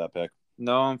problem with that pick.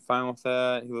 No, I'm fine with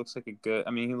that. He looks like he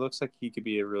looks like he could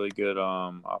be a really good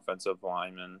offensive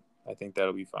lineman. I think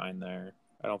that'll be fine there.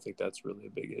 I don't think that's really a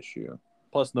big issue.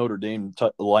 Plus, Notre Dame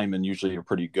linemen usually are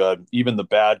pretty good. Even the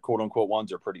bad, quote-unquote,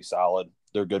 ones are pretty solid.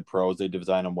 They're good pros. They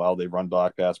design them well. They run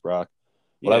block, pass block.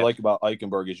 What I like about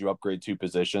Eichenberg is you upgrade 2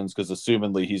 positions because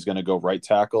assumingly he's going to go right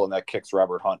tackle, and that kicks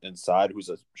Robert Hunt inside, who's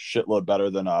a shitload better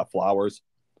than Flowers.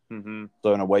 Mm-hmm.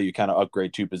 So in a way, you kind of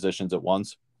upgrade 2 positions at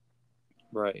once.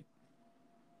 Right.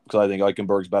 Because I think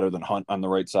Eichenberg's better than Hunt on the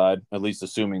right side, at least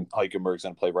assuming Eichenberg's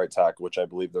going to play right tackle, which I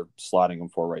believe they're slotting him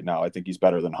for right now. I think he's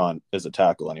better than Hunt as a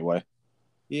tackle anyway.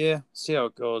 Yeah, see how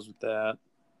it goes with that.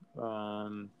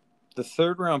 The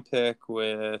third round pick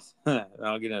with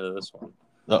I'll get into this one.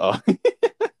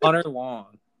 Hunter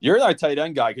Long. You're our tight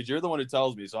end guy because you're the one who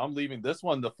tells me. So I'm leaving this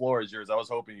one. The floor is yours. I was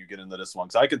hoping you get into this one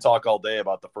because I could talk all day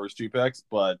about the first 2 picks,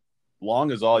 but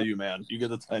Long is all you, man. You get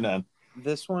the tight end.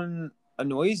 This one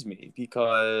annoys me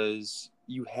because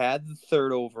you had the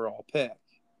 3rd overall pick.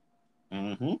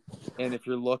 Mm-hmm. And if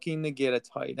you're looking to get a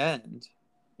tight end,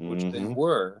 which they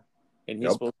were, and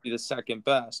he's supposed to be the second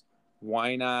best,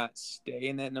 why not stay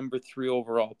in that number 3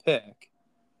 overall pick,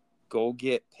 go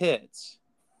get Pitts,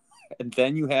 and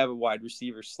then you have a wide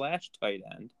receiver / tight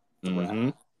end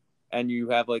threat, and you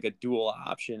have like a dual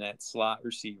option at slot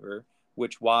receiver,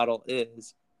 which Waddle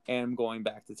is, and going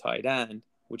back to tight end,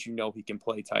 which you know he can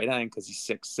play tight end because he's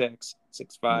 6'6",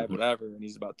 6'5", whatever, and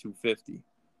he's about 250.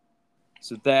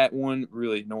 So that one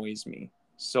really annoys me.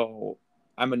 So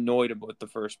I'm annoyed about the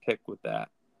first pick with that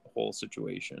whole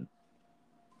situation.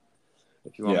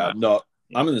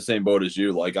 I'm in the same boat as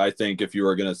you. Like, I think if you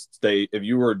were going to stay,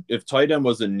 if tight end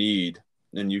was a need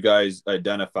and you guys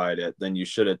identified it, then you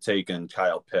should have taken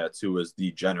Kyle Pitts, who was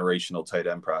the generational tight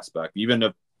end prospect. Even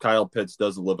if Kyle Pitts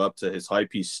doesn't live up to his hype,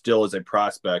 he still is a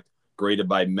prospect graded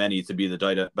by many to be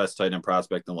the best tight end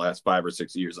prospect in the last 5 or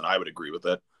 6 years. And I would agree with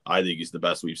it. I think he's the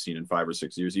best we've seen in 5 or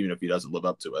 6 years, even if he doesn't live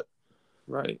up to it.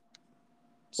 Right.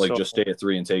 Like, just stay at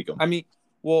 3 and take him.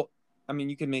 I mean,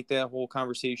 you can make that whole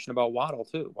conversation about Waddle,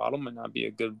 too. Waddle might not be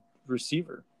a good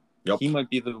receiver. Yep. He might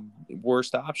be the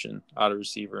worst option out of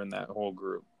receiver in that whole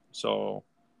group. So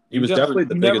he was definitely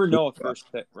the biggest. You never know with first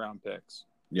round picks.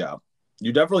 Yeah.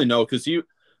 You definitely know because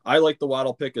I like the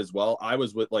Waddle pick as well. I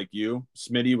was with, like you,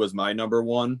 Smitty was my number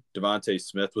 1. Devontae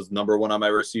Smith was number 1 on my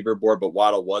receiver board, but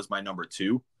Waddle was my number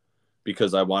 2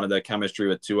 because I wanted that chemistry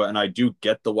with Tua. And I do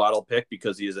get the Waddle pick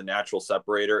because he is a natural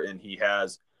separator and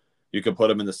you can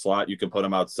put him in the slot. You can put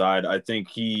him outside. I think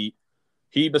he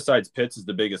he, besides Pitts, is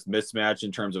the biggest mismatch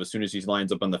in terms of as soon as he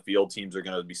lines up on the field, teams are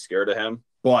going to be scared of him.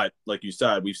 But like you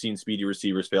said, we've seen speedy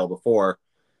receivers fail before.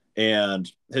 And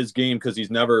his game, because he's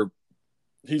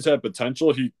had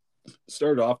potential. He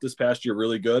started off this past year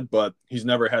really good, but he's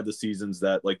never had the seasons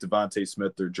that like Devontae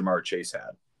Smith or Jamar Chase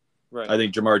had. Right. I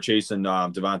think Jamar Chase and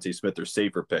Devontae Smith are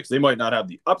safer picks. They might not have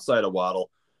the upside of Waddle,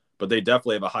 but they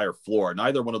definitely have a higher floor.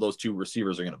 Neither one of those two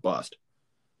receivers are going to bust.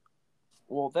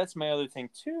 Well, that's my other thing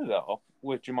too, though,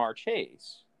 with Jamar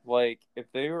Chase. Like,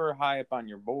 if they were high up on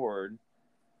your board,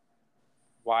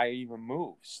 why even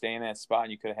move? Stay in that spot,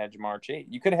 and you could have had Jamar Chase.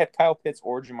 You could have had Kyle Pitts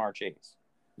or Jamar Chase.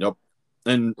 Yep.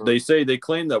 And they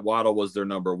claim that Waddle was their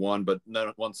number one, but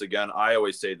then once again, I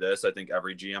always say this. I think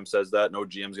every GM says that. No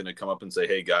GM's going to come up and say,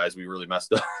 "Hey guys, we really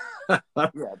messed up."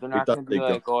 Yeah, they're not going to be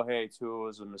like, "Oh, hey, Tua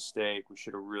was a mistake. We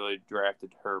should have really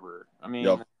drafted Herbert." I mean,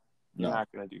 you're not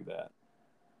going to do that.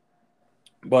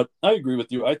 But I agree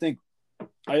with you.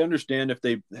 I understand if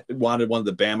they wanted one of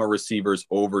the Bama receivers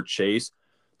over Chase.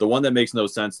 The one that makes no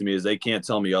sense to me is they can't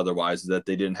tell me otherwise, is that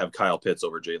they didn't have Kyle Pitts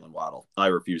over Jalen Waddle. I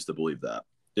refuse to believe that.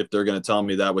 If they're going to tell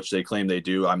me that, which they claim they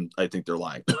do, I think they're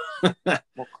lying.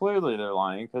 Well, clearly they're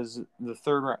lying, because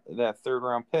that third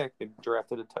round pick, they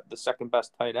drafted the second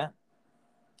best tight end.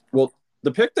 Well,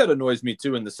 the pick that annoys me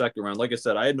too in the second round, like I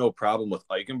said, I had no problem with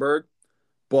Eichenberg,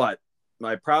 but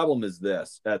my problem is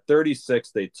this: at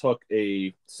 36, they took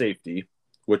a safety,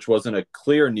 which wasn't a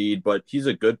clear need, but he's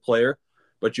a good player.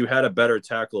 But you had a better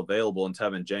tackle available in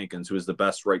Tevin Jenkins, who is the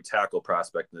best right tackle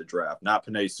prospect in the draft, not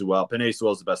Penei Sewell. Penei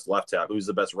Sewell is the best left tackle. Who's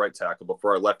the best right tackle? But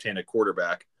for our left-handed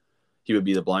quarterback, he would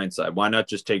be the blind side. Why not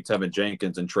just take Tevin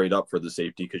Jenkins and trade up for the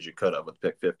safety? Because you could have with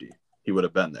pick 50. He would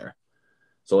have been there.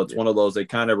 So it's one of those, they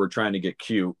kind of were trying to get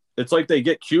cute. It's like they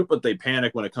get cute, but they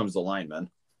panic when it comes to linemen.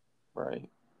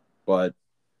 Right. But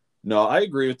no, I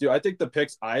agree with you. I think the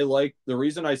picks I like, the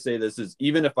reason I say this is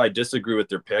even if I disagree with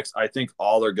their picks, I think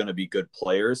all are going to be good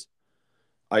players.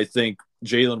 I think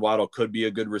Jalen Waddle could be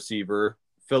a good receiver.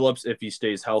 Phillips, if he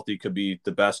stays healthy, could be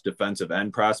the best defensive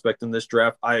end prospect in this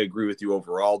draft. I agree with you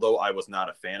overall, though. I was not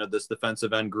a fan of this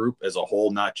defensive end group as a whole,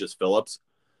 not just Phillips.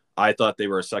 I thought they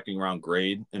were a second round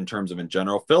grade in terms of in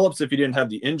general. Phillips, if he didn't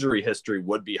have the injury history,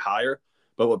 would be higher.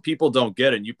 But what people don't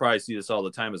get, and you probably see this all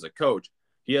the time as a coach,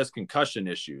 he has concussion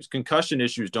issues. Concussion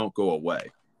issues don't go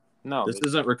away. No. This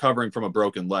isn't recovering from a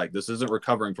broken leg. This isn't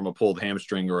recovering from a pulled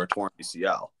hamstring or a torn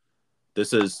ACL.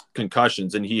 This is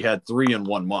concussions, and he had 3 in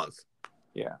 1 month.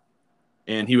 Yeah.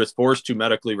 And he was forced to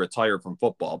medically retire from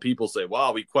football. People say,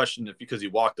 wow, we questioned it because he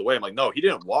walked away. I'm like, no, he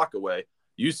didn't walk away.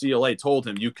 UCLA told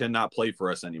him, you cannot play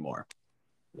for us anymore.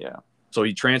 Yeah. So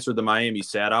he transferred to Miami,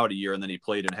 sat out a year, and then he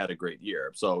played and had a great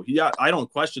year. So I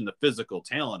don't question the physical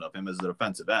talent of him as a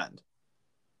defensive end.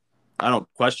 I don't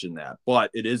question that, but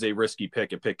it is a risky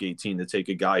pick at pick 18 to take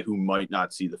a guy who might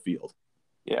not see the field.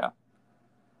 Yeah.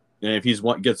 And if he's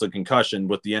what gets a concussion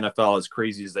with the NFL as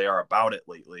crazy as they are about it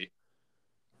lately,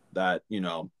 that,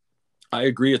 I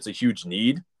agree it's a huge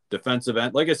need. Defensive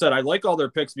end. Like I said, I like all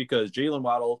their picks because Jalen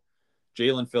Waddle,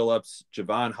 Jalen Phillips,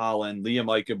 Javon Holland, Liam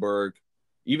Eichenberg,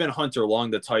 even Hunter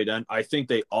Long, the tight end, I think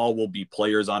they all will be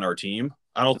players on our team.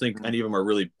 I don't think any of them are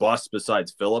really busts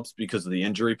besides Phillips because of the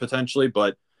injury potentially,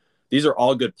 but these are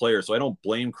all good players. So I don't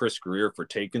blame Chris Greer for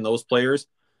taking those players.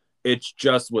 It's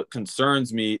just what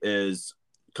concerns me is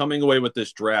coming away with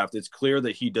this draft. It's clear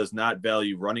that he does not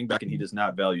value running back and he does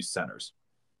not value centers.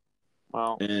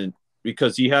 Wow. And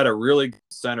because he had a really good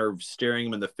center staring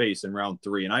him in the face in round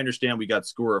 3. And I understand we got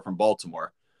Skura from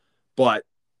Baltimore, but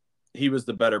he was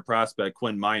the better prospect.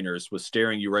 Quinn Miners was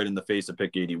staring you right in the face at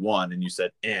pick 81. And you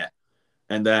said, eh.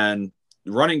 And then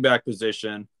running back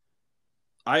position,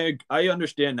 I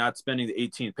understand not spending the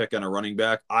 18th pick on a running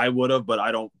back. I would have, but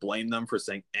I don't blame them for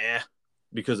saying,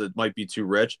 because it might be too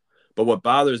rich. But what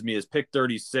bothers me is pick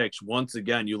 36. Once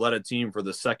again, you let a team for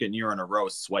the second year in a row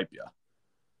swipe you,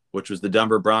 which was the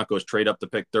Denver Broncos trade up to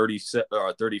pick 36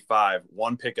 or 35,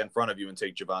 one pick in front of you and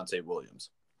take Javonte Williams.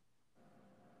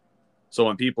 So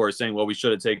when people are saying, well, we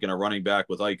should have taken a running back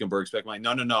with Eichenberg, I'm like,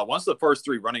 no. Once the first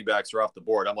 3 running backs are off the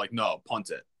board, I'm like, no, punt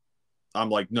it. I'm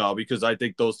like, no, because I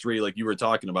think those 3, like you were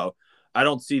talking about, I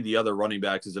don't see the other running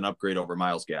backs as an upgrade over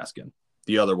Myles Gaskin.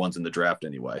 The other ones in the draft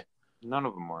anyway. None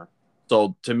of them were.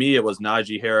 So to me, it was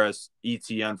Najee Harris,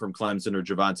 ETN from Clemson, or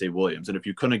Javonte Williams. And if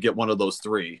you couldn't get one of those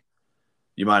 3,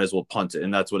 you might as well punt it.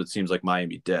 And that's what it seems like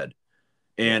Miami did.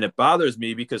 And it bothers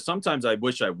me because sometimes I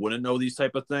wish I wouldn't know these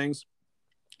type of things.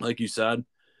 Like you said,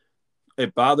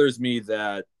 it bothers me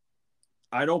that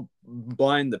I don't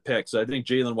blind the picks. I think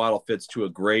Jalen Waddle fits to a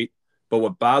great. But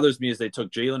what bothers me is they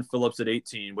took Jalen Phillips at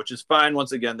 18, which is fine.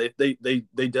 Once again,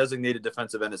 they designated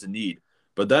defensive end as a need.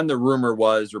 But then the rumor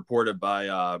was reported by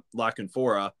La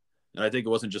Canfora, and I think it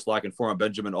wasn't just La Canfora,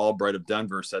 Benjamin Albright of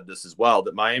Denver said this as well,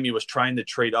 that Miami was trying to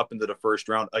trade up into the first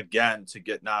round again to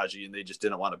get Najee, and they just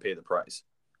didn't want to pay the price.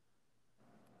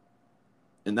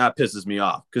 And that pisses me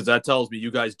off because that tells me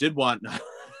you guys did want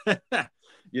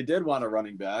you did want a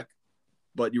running back,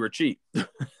 but you were cheap.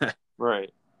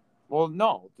 Right. Well,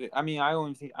 no. I mean, I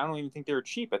don't even think they're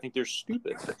cheap. I think they're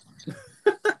stupid.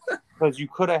 Because you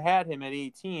could have had him at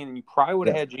 18, and you probably would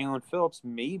have had Jalen Phillips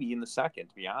maybe in the second,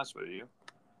 to be honest with you.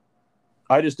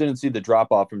 I just didn't see the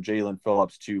drop-off from Jalen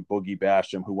Phillips to Boogie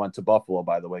Basham, who went to Buffalo,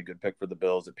 by the way. Good pick for the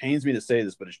Bills. It pains me to say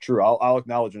this, but it's true. I'll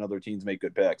acknowledge when other teams make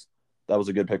good picks. That was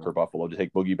a good pick for Buffalo to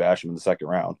take Boogie Basham in the second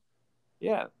round.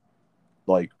 Yeah.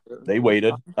 Like, they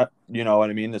waited. You know what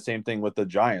I mean? The same thing with the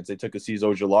Giants. They took Azeez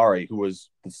Ojulari, who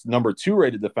was the number 2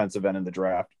 rated defensive end in the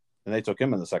draft, and they took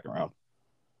him in the second round.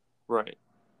 Right.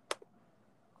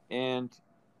 And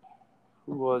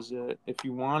who was it? If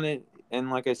you wanted,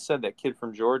 and like I said, that kid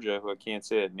from Georgia who I can't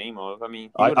say the name of. I mean,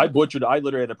 I butchered. I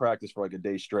literally had to practice for like a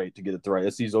day straight to get it right.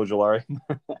 Azeez Ojulari.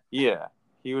 Yeah,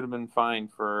 he would have been fine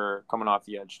for coming off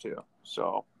the edge too.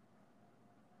 So.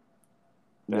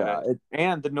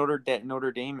 And the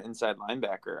Notre Dame inside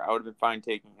linebacker, I would have been fine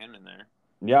taking him in there.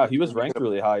 Yeah, he was ranked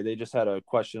really high. They just had a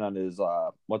question on his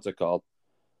what's it called?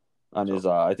 On his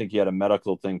I think he had a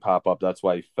medical thing pop up. That's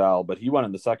why he fell. But he went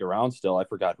in the second round still. I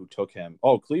forgot who took him.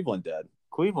 Oh, Cleveland did.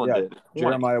 Cleveland did.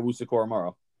 Jeremiah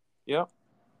Wusu-Koramoah. Yep.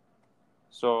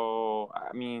 So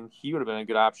I mean, he would have been a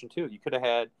good option too. You could have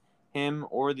had him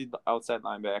or the outside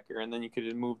linebacker, and then you could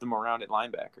have moved them around at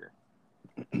linebacker.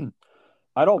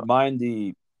 I don't mind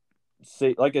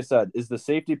like I said, is the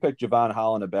safety pick Javon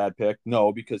Holland a bad pick?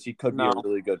 No, because he could be a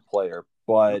really good player.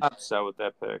 But I'm not upset with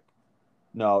that pick.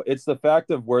 No, it's the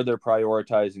fact of where they're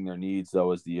prioritizing their needs,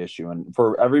 though, is the issue. And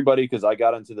for everybody, because I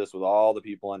got into this with all the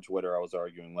people on Twitter I was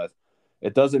arguing with,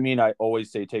 it doesn't mean I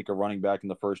always say take a running back in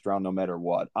the first round no matter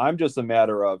what. I'm just a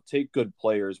matter of take good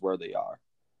players where they are.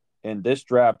 And this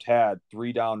draft had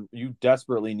 3 down. You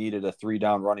desperately needed a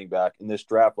 3-down running back. And this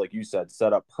draft, like you said,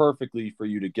 set up perfectly for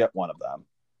you to get one of them.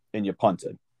 And you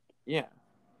punted. Yeah.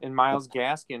 And Myles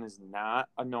Gaskin is not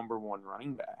a number 1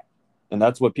 running back. And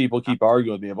that's what people keep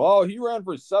arguing with me. Oh, he ran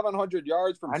for 700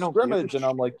 yards from scrimmage. And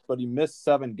I'm like, but he missed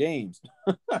 7 games.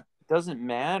 Doesn't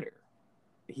matter.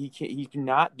 He's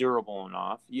not durable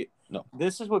enough. No.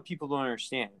 This is what people don't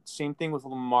understand. Same thing with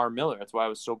Lamar Miller. That's why I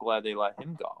was so glad they let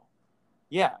him go.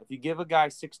 Yeah, if you give a guy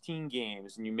 16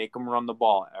 games and you make him run the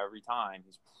ball every time,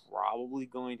 he's probably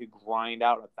going to grind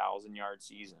out a 1,000-yard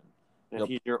season. And if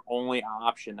he's your only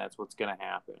option, that's what's going to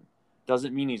happen.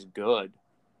 Doesn't mean he's good.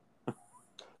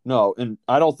 No, and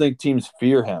I don't think teams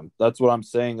fear him. That's what I'm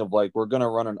saying of like, we're going to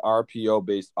run an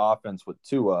RPO-based offense with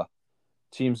Tua.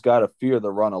 Teams got to fear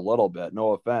the run a little bit.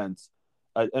 No offense.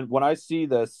 And when I see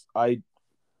this,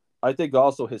 I think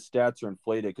also his stats are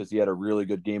inflated because he had a really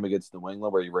good game against New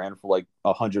England where he ran for like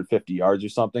 150 yards or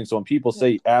something. So when people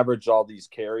say he averaged all these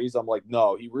carries, I'm like,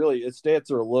 no, his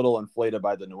stats are a little inflated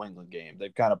by the New England game.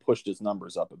 They've kind of pushed his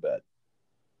numbers up a bit.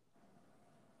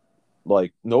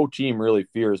 Like, no team really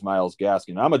fears Myles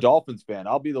Gaskin. I'm a Dolphins fan.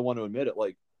 I'll be the one to admit it.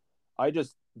 Like, I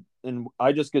just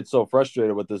get so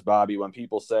frustrated with this, Bobby, when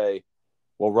people say,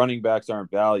 well, running backs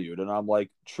aren't valued. And I'm like,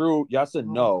 true, yes and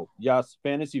no. Yes,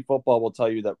 fantasy football will tell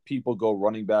you that people go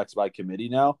running backs by committee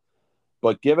now.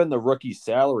 But given the rookie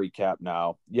salary cap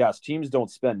now, yes, teams don't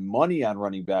spend money on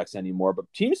running backs anymore,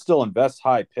 but teams still invest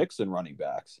high picks in running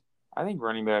backs. I think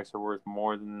running backs are worth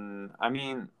more than – I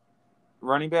mean,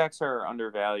 running backs are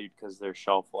undervalued because their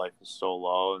shelf life is so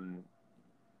low, and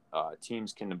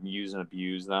teams can use and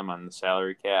abuse them on the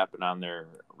salary cap and on their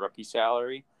rookie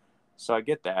salary. So I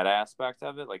get that aspect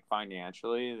of it. Like,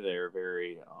 financially, they're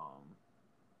very,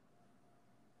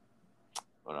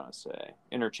 what do I say,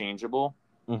 interchangeable.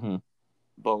 Mm-hmm.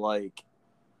 But, like,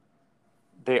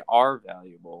 they are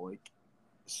valuable. Like,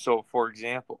 so, for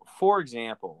example,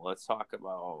 let's talk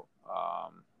about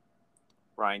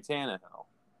Ryan Tannehill.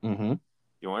 Mm-hmm.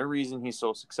 The only reason he's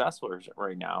so successful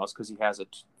right now is because he has a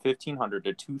 1,500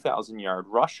 to 2,000 yard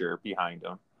rusher behind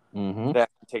him that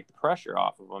can take the pressure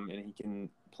off of him, and he can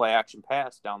play action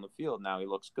pass down the field. Now he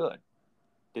looks good.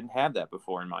 Didn't have that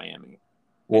before in Miami.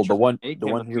 Well, the one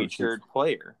featured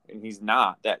player, and he's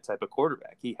not that type of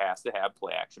quarterback. He has to have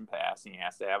play action pass, and he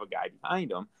has to have a guy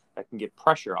behind him that can get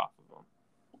pressure off of him.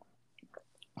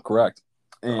 Correct.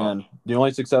 And the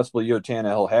only successful year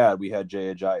Tannehill had, we had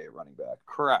Jay Ajayi at running back.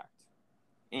 Correct.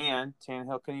 And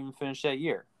Tannehill couldn't even finish that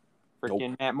year.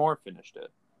 Freaking Matt Moore finished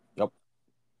it. Yep.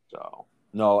 So.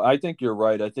 No, I think you're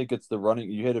right. I think it's the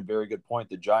running. You hit a very good point.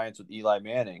 The Giants with Eli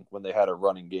Manning, when they had a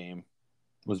running game,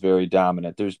 was very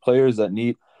dominant. There's players that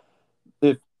need.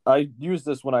 If I use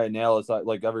this when I analyze,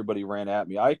 like everybody ran at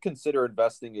me, I consider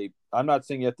investing I'm not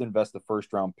saying you have to invest the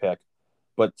first round pick,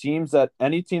 but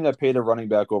any team that paid a running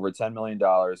back over $10 million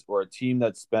or a team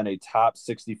that spent a top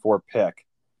 64 pick,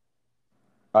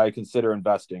 I consider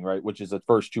investing, right? Which is a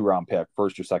first 2-round pick,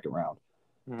 first or second round.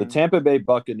 Mm-hmm. The Tampa Bay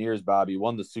Buccaneers, Bobby,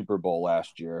 won the Super Bowl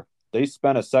last year. They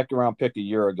spent a second-round pick a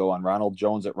year ago on Ronald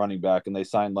Jones at running back, and they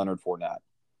signed Leonard Fournette.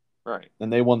 Right.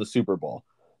 And they won the Super Bowl.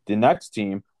 The next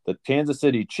team, the Kansas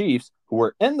City Chiefs, who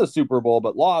were in the Super Bowl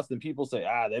but lost, and people say,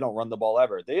 they don't run the ball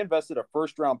ever. They invested a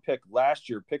first-round pick last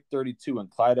year, pick 32, in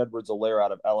Clyde Edwards-Helaire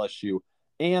out of LSU,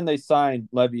 and they signed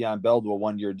Le'Veon Bell to a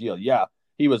 1-year deal. Yeah,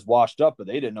 he was washed up, but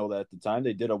they didn't know that at the time.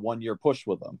 They did a 1-year push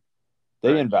with him.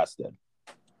 They invested.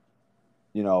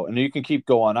 And you can keep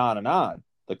going on and on.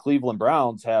 The Cleveland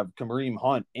Browns have Kareem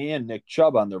Hunt and Nick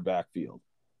Chubb on their backfield.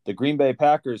 The Green Bay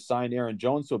Packers signed Aaron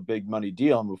Jones to a big money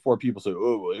deal. And before people say,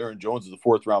 well, Aaron Jones is a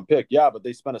 4th-round pick. Yeah, but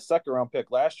they spent a 2nd-round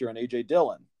pick last year on A.J.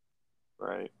 Dillon.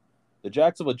 Right. The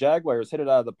Jacksonville Jaguars hit it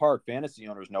out of the park. Fantasy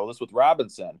owners know this with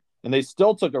Robinson. And they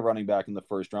still took a running back in the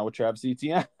first round with Travis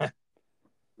Etienne.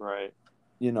 Right.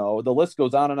 The list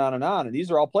goes on and on and on. And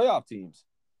these are all playoff teams.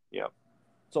 Yep.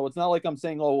 So it's not like I'm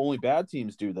saying, only bad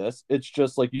teams do this. It's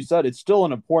just like you said, it's still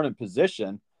an important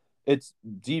position. It's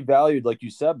devalued, like you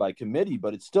said, by committee,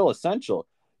 but it's still essential.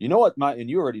 You know what, and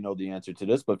you already know the answer to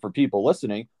this, but for people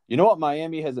listening, you know what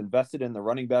Miami has invested in the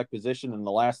running back position in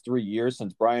the last 3 years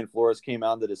since Brian Flores came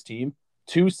onto this team?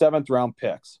 2 7th-round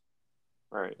picks.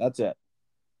 Right. That's it.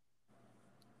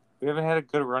 We haven't had a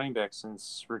good running back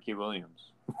since Ricky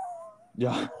Williams.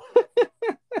 Yeah.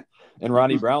 And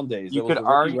Ronnie Brown days. You could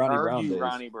argue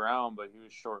Ronnie Brown, but he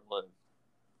was short-lived.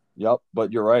 Yep,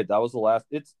 but you're right. That was the last.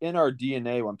 It's in our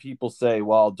DNA when people say,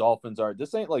 well, Dolphins are.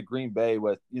 This ain't like Green Bay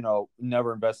with,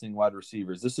 never investing wide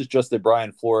receivers. This is just a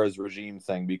Brian Flores regime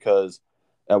thing because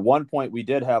at one point we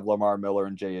did have Lamar Miller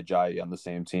and Jay Ajayi on the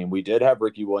same team. We did have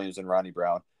Ricky Williams and Ronnie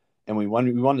Brown. And we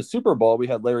won the Super Bowl. We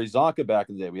had Larry Zonka back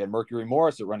in the day. We had Mercury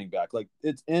Morris at running back. Like,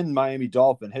 it's in Miami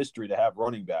Dolphin history to have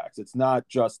running backs. It's not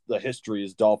just the history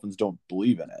is Dolphins don't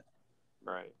believe in it.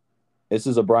 Right. This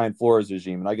is a Brian Flores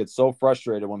regime. And I get so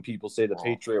frustrated when people say the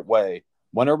Patriot way.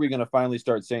 When are we going to finally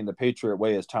start saying the Patriot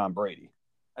way is Tom Brady?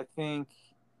 I think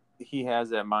he has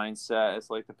that mindset.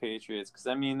 It's like the Patriots. Because,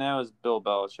 that was Bill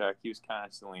Belichick. He was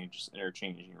constantly just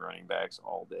interchanging running backs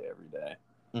all day, every day.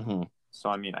 Mm-hmm. So,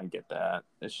 I get that.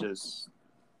 It's just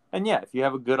 – and, yeah, if you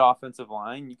have a good offensive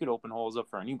line, you could open holes up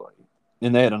for anybody.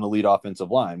 And they had an elite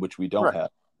offensive line, which we don't have.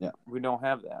 Yeah, we don't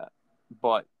have that.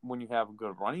 But when you have a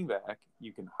good running back,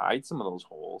 you can hide some of those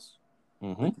holes.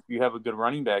 Mm-hmm. Like if you have a good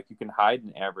running back, you can hide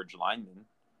an average lineman.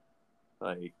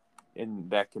 And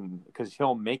that can – because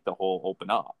he'll make the hole open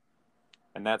up.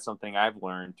 And that's something I've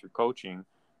learned through coaching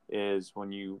is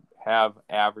when you have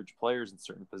average players in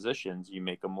certain positions, you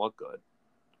make them look good.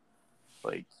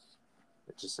 Like,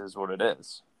 it just is what it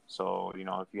is. So,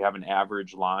 if you have an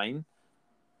average line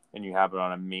and you have it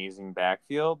on an amazing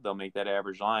backfield, they'll make that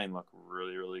average line look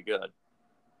really, really good.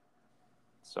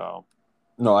 So.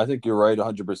 No, I think you're right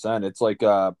 100%. It's like,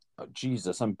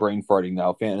 Jesus, I'm brain farting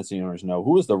now. Fantasy owners know.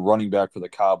 Who was the running back for the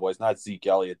Cowboys? Not Zeke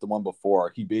Elliott, the one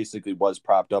before. He basically was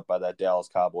propped up by that Dallas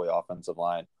Cowboy offensive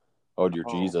line. Oh, dear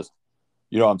Jesus.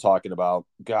 You know what I'm talking about.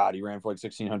 God, he ran for like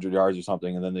 1,600 yards or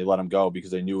something, and then they let him go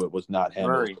because they knew it was not him.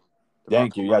 Murray.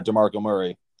 Thank you. Yeah, DeMarco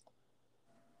Murray.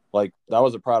 Like, that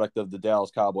was a product of the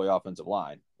Dallas Cowboy offensive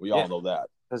line. We all know that.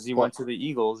 Because he went to the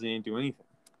Eagles, he didn't do anything.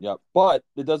 Yeah, but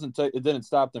it didn't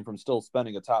stop them from still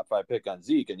spending a top 5 pick on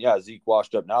Zeke. And, yeah, Zeke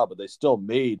washed up now, but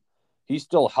he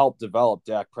still helped develop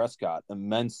Dak Prescott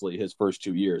immensely his first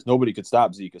 2 years. Nobody could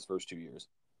stop Zeke his first 2 years.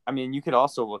 You could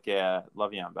also look at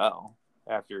Le'Veon Bell.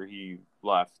 After he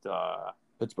left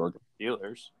Pittsburgh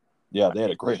Steelers. Yeah, they had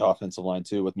a great offensive line,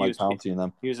 too, with Mike Pouncey and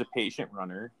them. He was a patient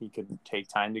runner. He could take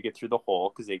time to get through the hole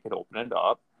because they could open it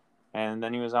up, and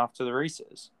then he was off to the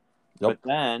races. Yep. But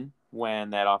then when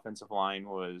that offensive line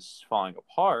was falling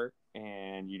apart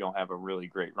and you don't have a really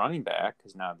great running back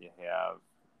because now you have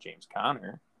James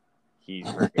Conner, he's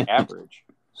very average.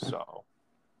 So,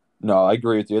 no, I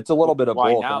agree with you. It's a little bit of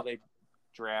both. Now they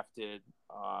drafted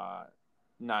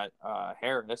not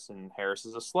Harris, and Harris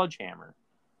is a sledgehammer.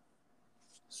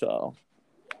 So,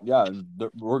 yeah,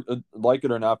 like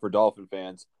it or not for Dolphin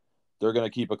fans, they're going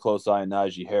to keep a close eye on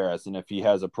Najee Harris, and if he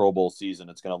has a Pro Bowl season,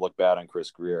 it's going to look bad on Chris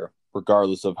Greer,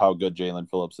 regardless of how good Jalen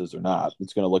Phillips is or not.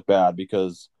 It's going to look bad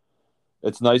because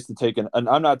it's nice to take and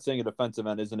I'm not saying a defensive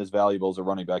end isn't as valuable as a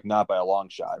running back, not by a long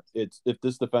shot. It's if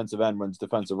this defensive end wins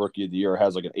Defensive Rookie of the Year,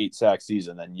 has like an 8-sack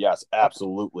season, then yes,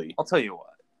 absolutely. I'll tell you what.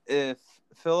 if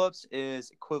Phillips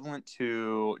is equivalent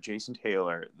to Jason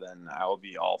Taylor, then I will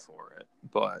be all for it.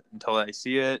 But until I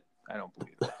see it, I don't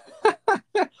believe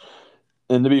it.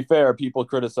 And to be fair, people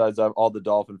criticized all the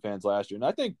Dolphin fans last year. And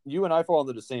I think you and I fall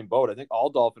into the same boat. I think all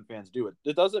Dolphin fans do it.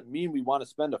 It doesn't mean we want to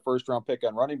spend a first-round pick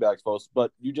on running backs, folks,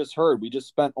 but you just heard we just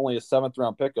spent only a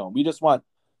seventh-round pick on. We just want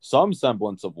some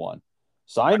semblance of one.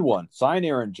 Sign one. Sign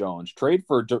Aaron Jones. Trade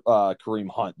for Kareem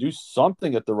Hunt. Do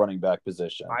something at the running back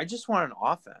position. I just want an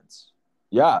offense.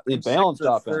 Yeah, a balanced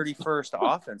offense.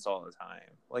 31st offense all the time.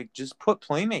 Like, just put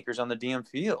playmakers on the damn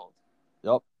field.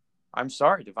 Yep. I'm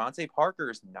sorry, Devontae Parker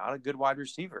is not a good wide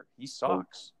receiver. He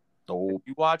sucks. If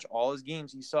you watch all his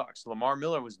games, he sucks. Lamar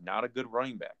Miller was not a good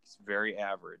running back. He's very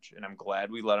average, and I'm glad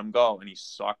we let him go, and he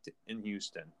sucked in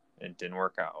Houston, and it didn't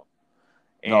work out.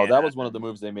 No, that was one of the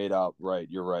moves they made out right.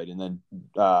 You're right. And then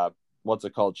what's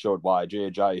it called showed why.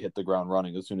 J.J. hit the ground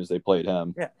running as soon as they played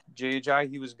him. Yeah, J.J.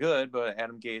 he was good, but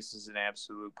Adam Gase is an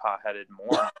absolute pot-headed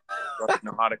moron. Doesn't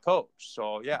know how to coach.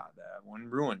 So, yeah, that one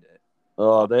ruined it.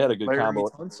 Oh, they had a good Laramie combo.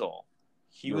 Tunsil.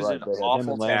 He You're was right. an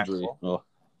awful tackle. Oh.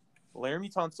 Laramie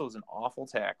Tunsil was an awful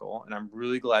tackle, and I'm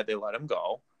really glad they let him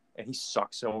go. And he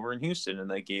sucks over in Houston, and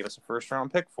they gave us a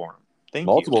first-round pick for him. Thank you.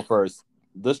 Multiple firsts.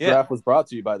 This draft was brought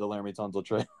to you by the Laramie Tunsil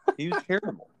trade. He was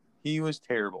terrible. He was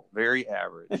terrible. Very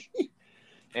average.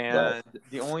 And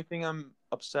the only thing I'm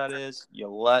upset is you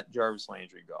let Jarvis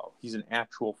Landry go. He's an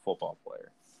actual football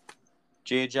player.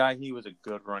 J.J., he was a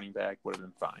good running back. Would have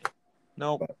been fine.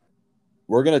 Nope.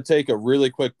 We're going to take a really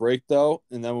quick break, though,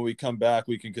 and then when we come back,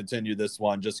 we can continue this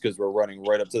one just because we're running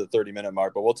right up to the 30-minute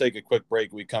mark. But we'll take a quick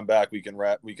break. When we come back, we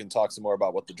can talk some more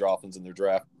about what the Dolphins in their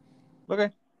draft.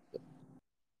 Okay.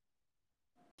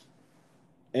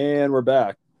 And we're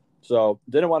back. So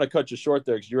didn't want to cut you short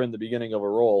there because you're in the beginning of a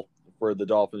roll for the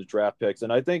Dolphins draft picks.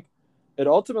 And I think it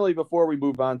ultimately, before we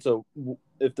move on to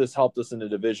if this helped us in the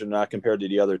division, not compared to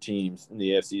the other teams in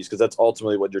the AFCs, because that's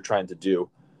ultimately what you're trying to do.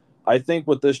 I think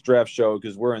what this draft showed,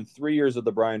 because we're in 3 years of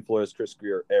the Brian Flores, Chris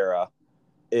Grier era,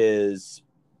 is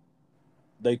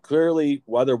they clearly,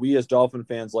 whether we as Dolphin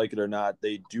fans like it or not,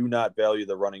 they do not value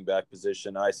the running back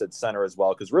position. I said center as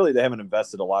well, because really they haven't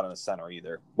invested a lot in a center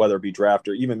either, whether it be draft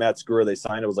or even Matt Skura, they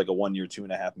signed, it was like a 1 year,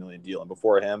 $2.5 million deal. And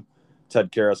before him,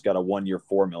 Ted Karras got a 1 year,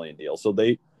 $4 million deal. So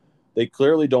they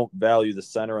clearly don't value the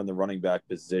center and the running back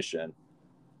position.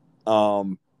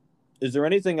 Is there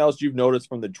anything else you've noticed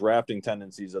from the drafting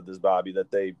tendencies of this, Bobby, that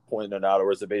they pointed out,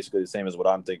 or is it basically the same as what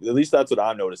I'm thinking? At least that's what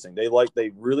I'm noticing. They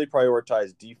really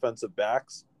prioritize defensive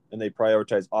backs and they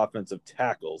prioritize offensive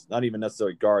tackles, not even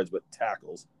necessarily guards, but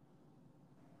tackles.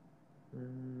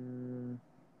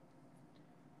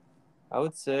 I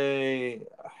would say,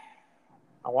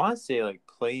 I want to say like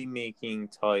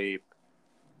playmaking type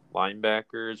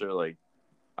linebackers or like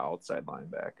outside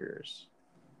linebackers.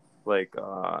 Like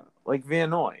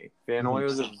Van Noy. Van Noy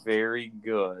was a very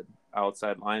good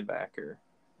outside linebacker,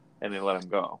 and they let him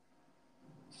go,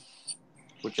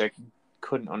 which I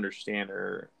couldn't understand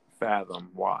or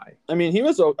fathom why. I mean, he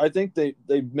was. I think they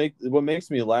make what makes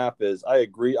me laugh is I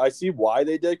agree. I see why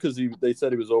they did because they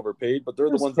said he was overpaid, but they're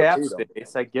the ones that paid him.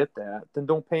 I get that. Then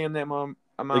don't pay him that amount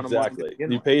of money. Exactly.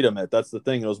 You paid him it. That's the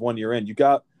thing. It was 1 year in.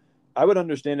 I would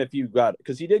understand if you got,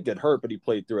 because he did get hurt, but he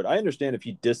played through it. I understand if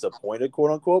he disappointed,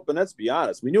 quote unquote, but let's be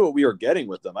honest. We knew what we were getting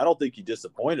with him. I don't think he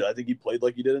disappointed. I think he played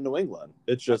like he did in New England.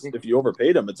 It's just, if you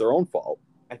overpaid him, it's their own fault.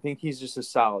 I think he's just a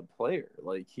solid player.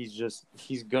 Like, he's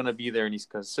going to be there and he's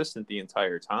consistent the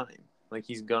entire time. Like,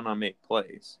 he's going to make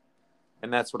plays.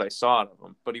 And that's what I saw out of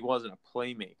him. But he wasn't a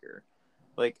playmaker.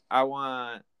 Like, I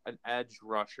want an edge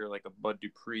rusher, like a Bud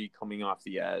Dupree coming off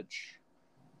the edge,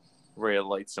 ready to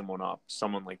light someone up,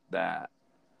 someone like that.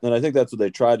 And I think that's what they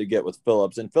tried to get with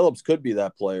Phillips. And Phillips could be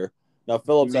that player. Now,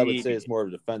 Phillips, I would say, is more of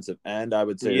a defensive end. I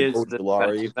would say he is the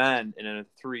defensive end. And in a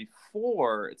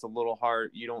 3-4, it's a little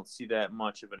hard. You don't see that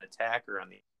much of an attacker on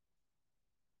the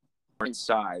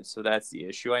inside. So that's the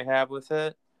issue I have with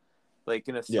it. Like,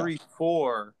 in a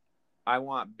 3-4, I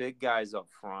want big guys up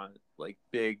front. Like,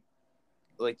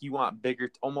 you want bigger,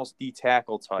 almost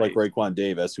D-tackle type. Like Raekwon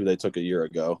Davis, who they took a year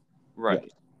ago. Right.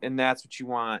 Yeah. And that's what you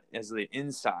want as the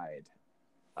inside.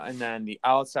 And then the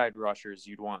outside rushers,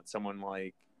 you'd want someone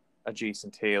like a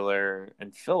Jason Taylor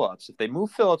and Phillips. If they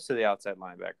move Phillips to the outside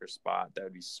linebacker spot, that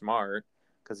would be smart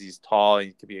because he's tall and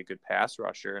he could be a good pass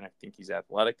rusher, and I think he's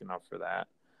athletic enough for that.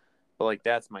 But, like,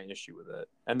 that's my issue with it.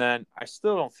 And then I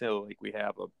still don't feel like we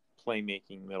have a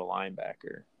playmaking middle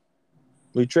linebacker.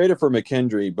 We traded for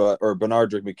McKendry, or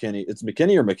Benardrick McKinney. It's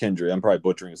McKinney or McKendry. I'm probably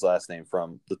butchering his last name,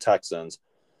 from the Texans.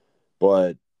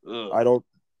 But I don't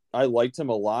I liked him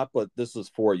a lot, but this was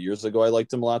 4 years ago. I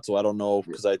liked him a lot, so I don't know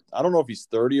because I don't know if he's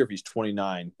 30 or if he's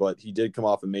 29, but he did come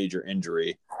off a major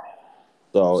injury.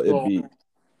 So it'd be.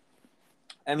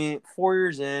 I mean, 4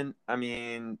 years in, I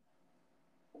mean,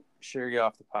 sure, get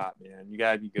off the pot, man. You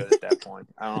gotta be good at that point.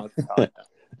 I don't know what to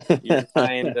tell you. Your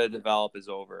time to develop is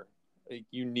over. Like,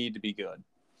 you need to be good.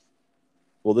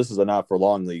 Well, this is a not for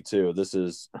long league too. This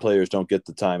is players don't get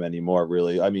the time anymore,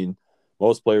 really. I mean,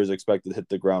 most players are expected to hit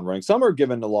the ground running. Some are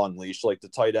given a long leash, like the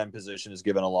tight end position is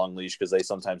given a long leash because they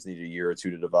sometimes need a year or two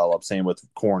to develop. Same with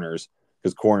corners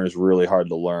because corners really hard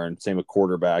to learn. Same with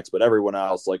quarterbacks, but everyone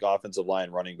else, like offensive line,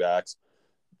 running backs,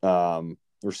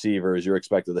 receivers, you're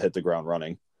expected to hit the ground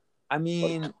running. I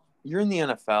mean, you're in the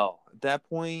NFL. At that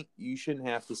point, you shouldn't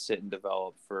have to sit and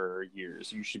develop for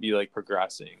years. You should be like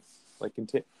progressing. Like,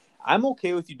 I'm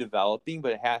okay with you developing,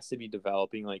 but it has to be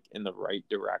developing like in the right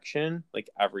direction. Like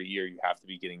every year, you have to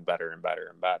be getting better and better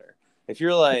and better. If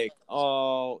you're like,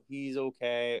 oh, he's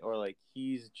okay, or like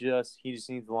he just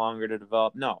needs longer to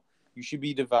develop. No, you should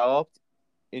be developed,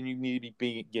 and you need to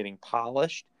be getting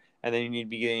polished, and then you need to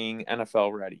be getting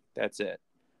NFL ready. That's it.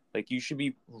 Like you should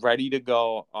be ready to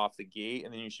go off the gate,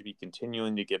 and then you should be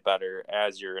continuing to get better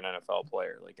as you're an NFL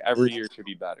player. Like every year should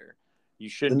be better. You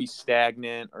shouldn't be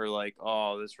stagnant or like,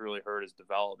 oh, this really hurt his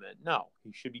development. No,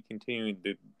 he should be continuing to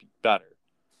be better.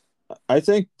 I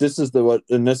think this is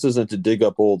and this isn't to dig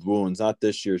up old wounds, not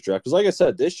this year's draft. Because like I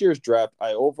said, this year's draft,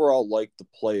 I overall like the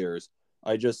players.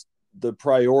 The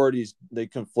priorities, they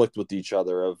conflict with each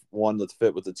other of one that's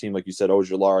fit with the team. Like you said,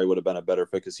 Ojulari would have been a better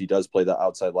fit because he does play the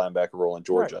outside linebacker role in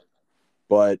Georgia.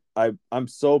 Right. But I'm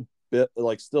so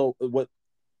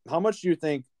how much do you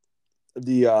think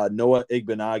the Noah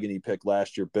Igbenogany pick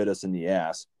last year bit us in the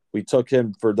ass? We took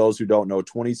him, for those who don't know,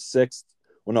 26th.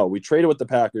 Well, no, we traded with the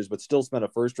Packers, but still spent a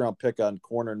first-round pick on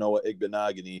corner Noah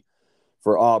Igbenogany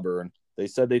for Auburn. They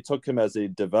said they took him as a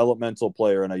developmental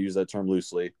player, and I use that term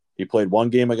loosely. He played one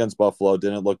game against Buffalo,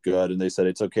 didn't look good, and they said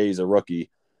it's okay, he's a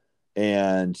rookie.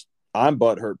 And I'm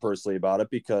butthurt personally about it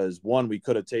because, one, we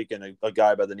could have taken a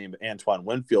guy by the name of Antoine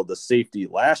Winfield, the safety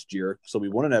last year, so we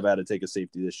wouldn't have had to take a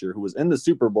safety this year, who was in the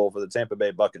Super Bowl for the Tampa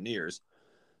Bay Buccaneers,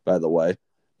 by the way.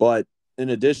 But in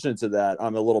addition to that,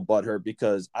 I'm a little butthurt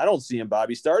because I don't see him,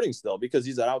 Bobby, starting still because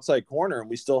he's an outside corner, and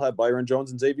we still have Byron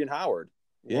Jones and Xavier Howard.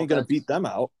 He ain't going to beat them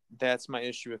out. That's my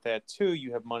issue with that, too.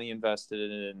 You have money invested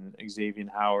in Xavier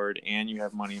Howard, and you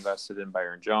have money invested in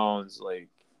Byron Jones. Like,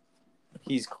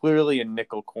 he's clearly a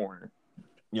nickel corner.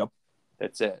 Yep.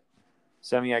 That's it.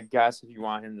 So, I mean, I guess if you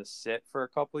want him to sit for a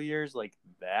couple of years like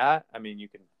that, I mean, you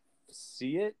can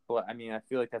see it. But, I mean, I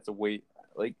feel like that's a waste.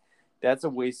 Like, that's a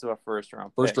waste of a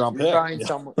first-round pick.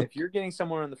 If you're getting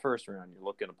someone in the first round, you're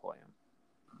looking to play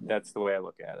him. That's the way I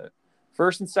look at it.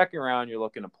 First and second round, you're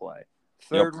looking to play.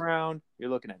 Third round,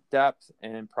 you're looking at depth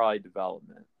and probably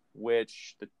development,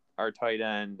 which our tight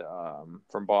end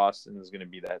from Boston is going to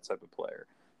be that type of player.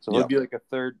 So he'll be like a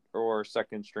third or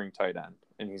second string tight end,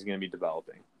 and he's going to be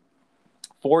developing.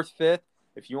 Fourth, fifth,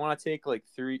 if you want to take like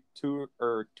 2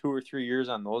 or 3 years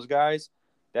on those guys,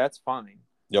 that's fine.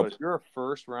 Yep. But if you're a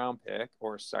first round pick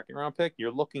or a second round pick,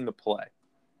 you're looking to play.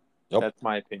 Yep. That's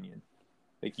my opinion.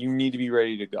 Like, you need to be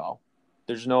ready to go.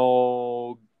 There's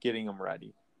no getting them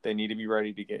ready. They need to be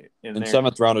ready to get in there. And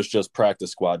seventh round is just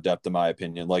practice squad depth, in my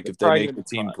opinion. Like, if they make the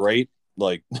team great,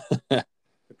 like they're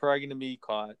probably going to be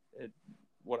caught.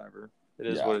 Whatever. It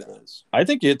is what it is. I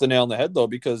think you hit the nail on the head, though,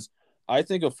 because I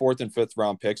think of fourth and fifth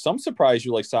round picks. Some surprise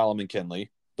you, like Solomon Kinley,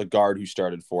 the guard who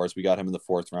started for us. We got him in the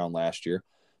fourth round last year.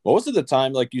 Most of the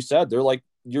time, like you said, they're like,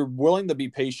 you're willing to be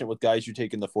patient with guys you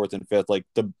take in the fourth and fifth. Like,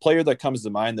 the player that comes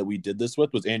to mind that we did this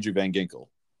with was Andrew Van Ginkel.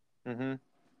 Mm-hmm.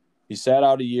 He sat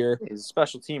out a year. He's a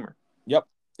special teamer. Yep.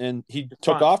 And he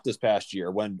took off this past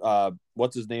year when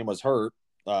what's his name was hurt.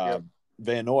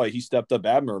 Van Noy, he stepped up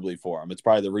admirably for him. It's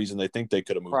probably the reason they think they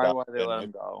could have moved out. Probably why they let him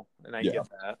go. And I get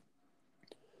that.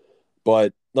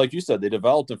 But like you said, they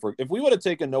developed him for. If we would have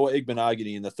taken Noah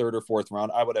Igbenogany in the third or fourth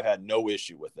round, I would have had no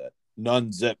issue with it.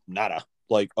 None, zip, nada.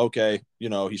 Like, okay,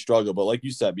 he struggled. But like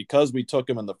you said, because we took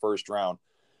him in the first round,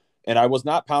 and I was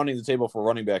not pounding the table for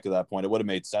running back at that point. It would have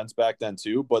made sense back then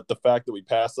too. But the fact that we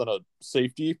passed on a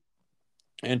safety,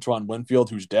 Antoine Winfield,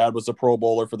 whose dad was a Pro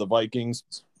Bowler for the Vikings,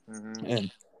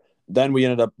 and then we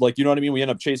ended up, like, you know what I mean? We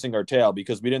ended up chasing our tail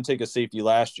because we didn't take a safety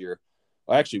last year.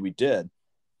 Well, actually, we did.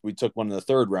 We took one in the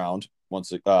third round.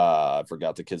 I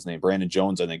forgot the kid's name. Brandon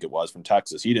Jones, I think it was, from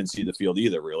Texas. He didn't see the field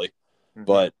either, really.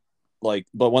 But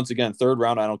once again, third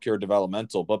round, I don't care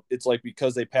developmental. But it's like,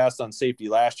 because they passed on safety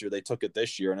last year, they took it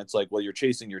this year. And it's like, well, you're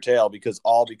chasing your tail because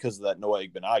of that Noah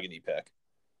Igbenogany pick.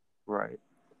 Right.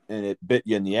 and it bit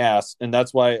you in the ass. And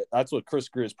that's what Chris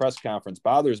Greer's press conference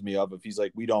bothers me of. If he's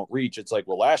like, we don't reach, it's like,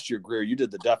 well, last year, Greer, you did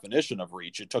the definition of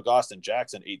reach. It took Austin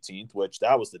Jackson 18th, which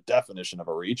that was the definition of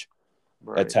a reach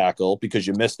at tackle, because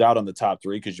you missed out on the top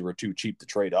 3 because you were too cheap to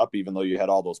trade up, even though you had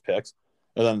all those picks.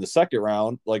 And then in the second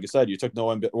round, like I said, you took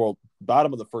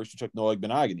bottom of the first, you took Noah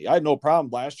Benogany. I had no problem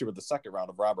last year with the second round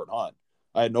of Robert Hunt.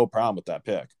 I had no problem with that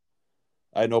pick.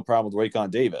 I had no problem with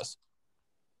Raekwon Davis.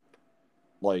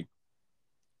 Like,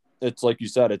 it's like you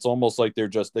said, it's almost like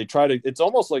it's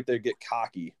almost like they get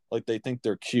cocky. Like they think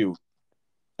they're cute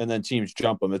and then teams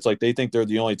jump them. It's like they think they're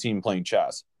the only team playing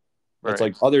chess. Right. It's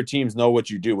like other teams know what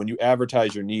you do. When you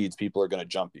advertise your needs, people are going to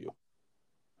jump you.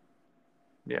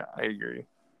 Yeah, I agree.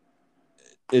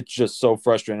 It's just so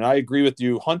frustrating. I agree with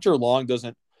you. Hunter Long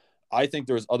I think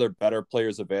there's other better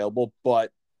players available,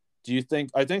 but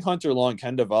I think Hunter Long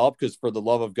can develop, because for the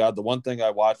love of God, the one thing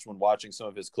I watched when watching some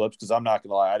of his clips, because I'm not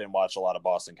going to lie, I didn't watch a lot of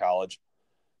Boston College,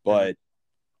 but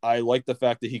I like the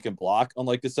fact that he can block,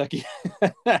 unlike Gesicki.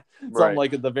 Something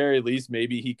like at the very least,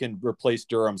 maybe he can replace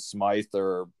Durham Smythe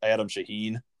or Adam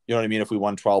Shaheen. You know what I mean? If we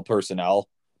won 12 personnel,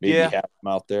 maybe have him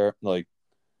out there. Like,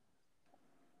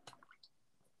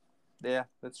 yeah,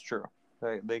 that's true.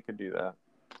 They could do that.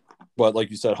 But like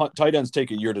you said, tight ends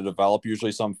take a year to develop.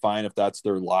 Usually, so I'm fine if that's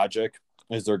their logic,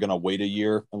 is they're going to wait a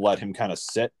year and let him kind of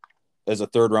sit as a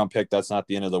third-round pick. That's not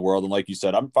the end of the world. And like you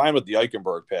said, I'm fine with the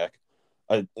Eichenberg pick.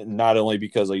 Not only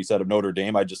because, like you said, of Notre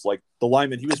Dame, I just like the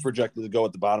lineman. He was projected to go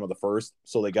at the bottom of the first,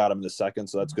 so they got him in the second,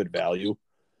 so that's good value.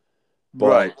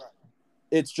 But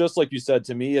it's just like you said,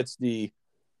 to me,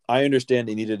 I understand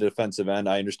they needed a defensive end.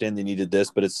 I understand they needed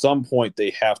this, but at some point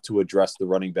they have to address the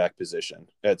running back position.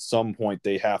 At some point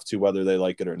they have to, whether they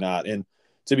like it or not. And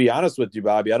to be honest with you,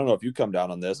 Bobby, I don't know if you come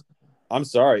down on this. I'm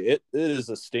sorry. It is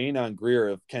a stain on Greer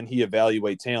of, can he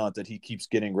evaluate talent, that he keeps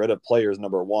getting rid of players,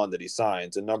 number one, that he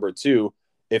signs, and number two,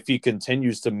 if he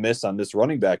continues to miss on this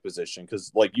running back position.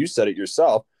 Because like you said it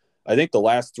yourself, I think the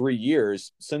last 3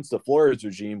 years since the Flores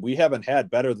regime, we haven't had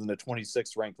better than the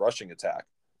 26th ranked rushing attack.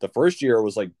 The first year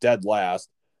was like dead last.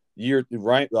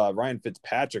 Ryan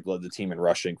Fitzpatrick led the team in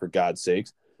rushing, for God's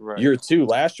sakes. Right. Year 2,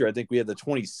 last year, I think we had the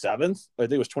 27th. I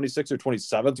think it was 26th or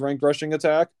 27th ranked rushing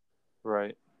attack.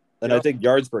 Right. And I think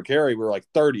yards per carry, we were like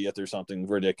 30th or something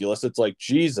ridiculous. It's like,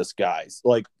 Jesus, guys.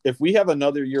 Like, if we have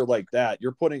another year like that,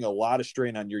 you're putting a lot of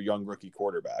strain on your young rookie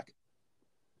quarterback.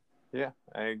 Yeah,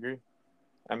 I agree.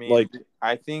 I mean,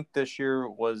 I think this year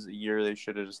was a year they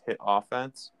should have just hit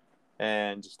offense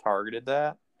and just targeted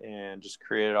that and just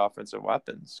created offensive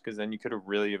weapons, because then you could have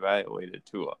really evaluated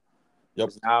Tua. Yep.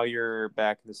 Because now you're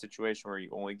back in the situation where you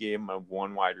only gave him a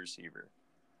one wide receiver.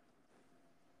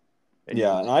 And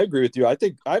I agree with you. I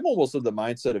think I'm almost of the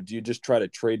mindset of, do you just try to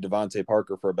trade Devontae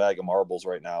Parker for a bag of marbles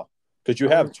right now? Because you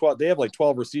have 12, they have like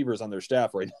 12 receivers on their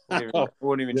staff right now.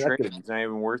 Wouldn't even trade him. He's not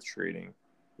even worth trading.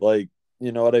 Like,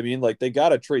 you know what I mean? Like, they got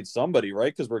to trade somebody,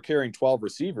 right? Because we're carrying 12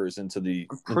 receivers into the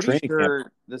training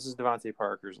camp. This is Devontae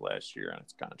Parker's last year on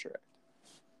his contract.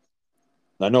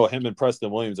 I know him and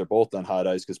Preston Williams are both on hot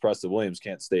ice, because Preston Williams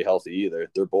can't stay healthy either.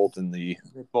 They're both in the.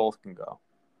 They both can go.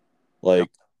 Like,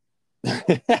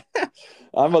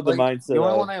 I'm of the mindset. The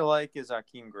only one I like is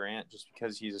Akeem Grant, just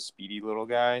because he's a speedy little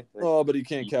guy. But he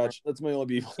can't catch. That's my only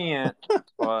beef. Can't,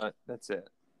 but that's it.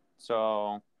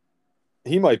 So.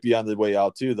 He might be on the way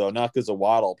out too, though. Not because of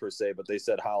Waddle per se, but they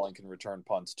said Holland can return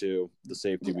punts too. The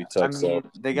safety we took.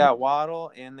 They got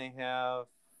Waddle and they have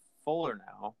Fuller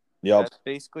now. Yep. That's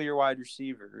basically your wide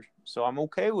receiver. So I'm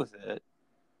okay with it.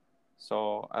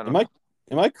 So I don't know.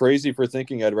 Am I crazy for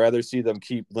thinking I'd rather see them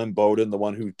keep Lynn Bowden, the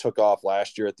one who took off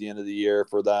last year at the end of the year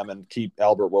for them, and keep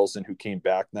Albert Wilson, who came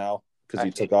back now because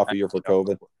he took off a year for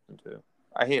COVID?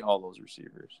 I hate all those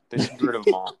receivers. They should get rid of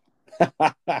them all.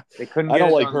 They couldn't. I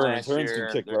don't like Hearns. Hearns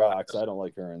can kick rocks. I don't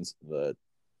like Hearns, but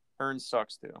Hearns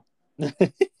sucks too.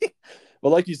 But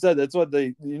like you said, that's what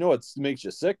what makes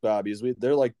you sick, Bobby, is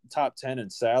they're like top 10 in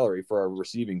salary for our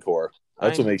receiving core.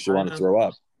 That's what makes you want to throw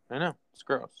up. I know. It's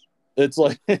gross. It's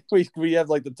like we have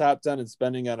like the top 10 in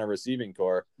spending on our receiving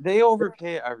core. They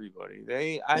overpay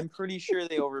everybody. I'm pretty sure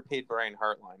they overpaid Brian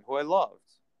Hartline, who I loved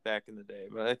back in the day,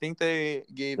 but I think they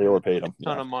overpaid him a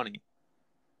ton of money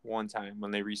one time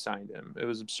when they re-signed him. It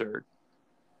was absurd.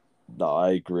 No,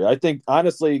 I agree. I think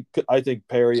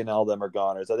Perry and all them are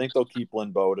goners. I think they'll keep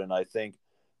Lynn Bowden. I think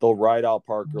they'll ride out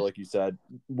Parker, like you said.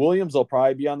 Williams will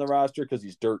probably be on the roster because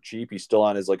he's dirt cheap. He's still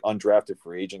on his like undrafted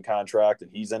free agent contract,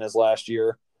 and he's in his last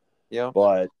year. Yeah.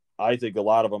 But I think a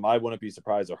lot of them, I wouldn't be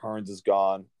surprised if Hearns is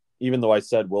gone. Even though I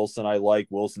said Wilson,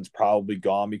 Wilson's probably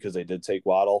gone because they did take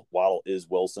Waddle. Waddle is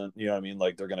Wilson. You know what I mean?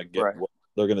 Like they're gonna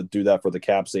do that for the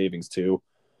cap savings too.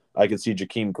 I can see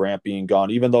Jakeem Grant being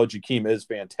gone, even though Jakeem is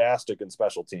fantastic in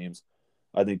special teams.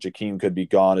 I think Jakeem could be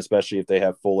gone, especially if they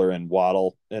have Fuller and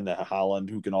Waddle and Holland,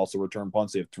 who can also return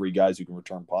punts. They have 3 guys who can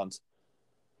return punts.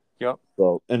 Yep.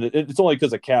 So, and it's only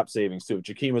because of cap savings too. If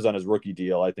Jakeem was on his rookie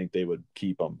deal, I think they would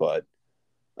keep him, but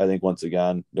I think once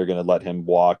again they're going to let him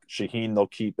walk. Shaheen they'll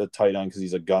keep at tight end because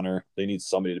he's a gunner. They need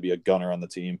somebody to be a gunner on the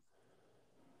team.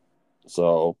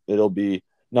 So it'll be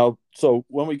now. So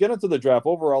when we get into the draft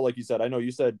overall, like you said, I know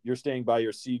you said you're staying by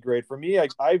your C grade. For me,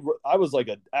 I was like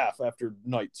an F after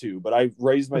night 2, but I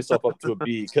raised myself up to a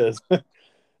B because.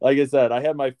 Like I said, I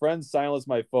had my friends silence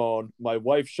my phone. My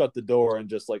wife shut the door and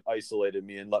just like isolated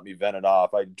me and let me vent it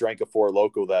off. I drank a Four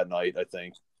Loko that night, I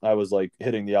think. I was like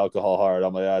hitting the alcohol hard.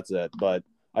 I'm like, that's it. But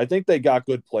I think they got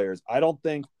good players. I don't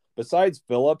think, besides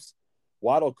Phillips,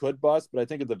 Waddle could bust, but I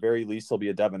think at the very least he'll be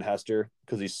a Devin Hester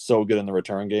because he's so good in the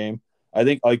return game. I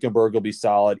think Eichenberg will be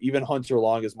solid. Even Hunter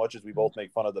Long, as much as we both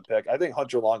make fun of the pick, I think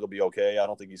Hunter Long will be okay. I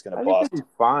don't think he's going to bust. He'll be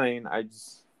fine.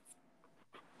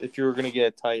 If you were going to get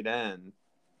a tight end,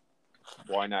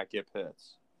 why not get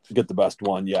Pitts? Get the best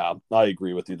one. Yeah, I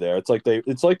agree with you there. It's like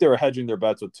they were hedging their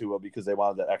bets with Tua because they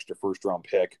wanted that extra first round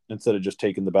pick instead of just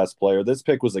taking the best player. This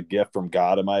pick was a gift from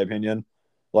God, in my opinion.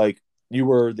 Like, you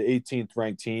were the 18th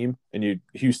ranked team and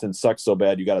Houston sucks so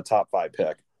bad you got a top 5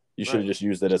 pick. You should have just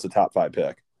used it as a top 5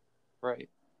 pick. Right.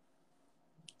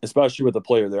 Especially with the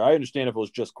player there. I understand if it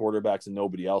was just quarterbacks and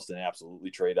nobody else, then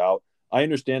absolutely trade out. I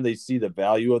understand they see the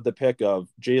value of the pick of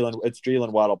Jalen. It's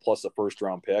Jalen Waddle plus a first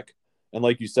round pick. And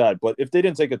like you said, but if they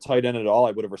didn't take a tight end at all,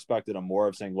 I would have respected them more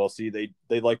of saying, well, see,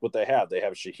 they like what they have. They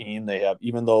have Shaheen. They have,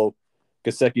 even though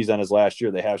Gesicki's on his last year,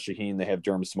 they have Shaheen. They have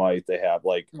Durham Smythe. They have,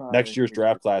 next year's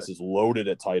draft class is loaded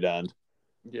at tight end.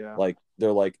 Yeah. Like,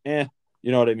 they're like, you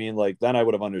know what I mean? Like, then I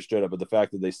would have understood it. But the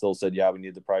fact that they still said, yeah, we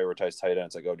need to prioritize tight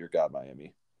ends, like, oh, dear God,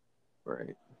 Miami.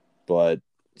 Right. But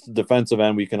defensive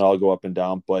end, we can all go up and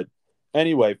down. But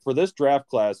anyway, for this draft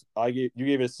class, you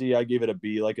gave it a C. I gave it a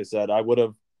B. Like I said, I would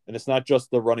have. And it's not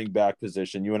just the running back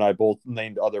position. You and I both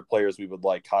named other players we would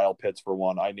like. Kyle Pitts for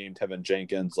one. I named Tevin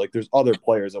Jenkins. Like, there's other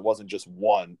players. It wasn't just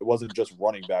one. It wasn't just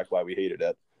running back why we hated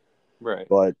it. Right.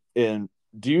 But do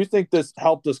you think this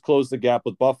helped us close the gap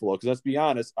with Buffalo? Because let's be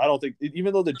honest, I don't think,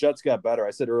 even though the Jets got better,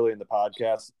 I said early in the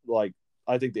podcast, like,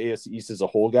 I think the AFC East as a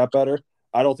whole got better.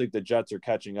 I don't think the Jets are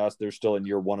catching us. They're still in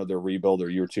year 1 of their rebuild or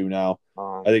year 2 now.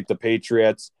 I think the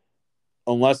Patriots,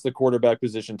 unless the quarterback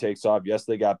position takes off, yes,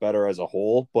 they got better as a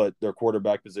whole, but their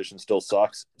quarterback position still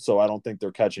sucks. So I don't think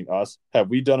they're catching us. Have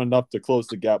we done enough to close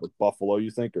the gap with Buffalo,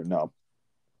 you think, or no?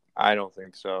 I don't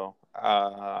think so.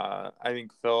 I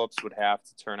think Phillips would have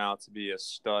to turn out to be a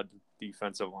stud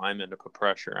defensive lineman to put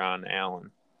pressure on Allen.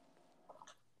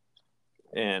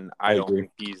 And I don't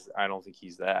think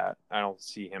he's that. I don't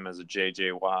see him as a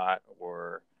JJ Watt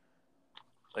or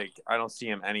I don't see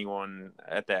him anyone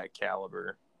at that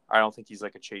caliber. I don't think he's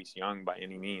like a Chase Young by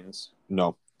any means.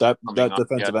 No, that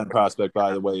defensive end prospect,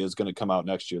 by the way, is going to come out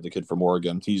next year. The kid from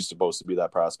Oregon, he's supposed to be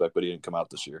that prospect, but he didn't come out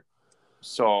this year.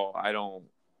 So I don't.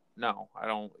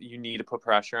 You need to put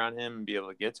pressure on him and be able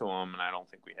to get to him, and I don't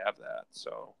think we have that.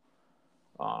 So,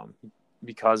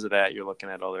 because of that, you're looking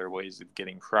at other ways of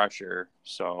getting pressure.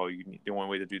 So the only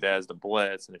way to do that is to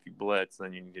blitz, and if you blitz,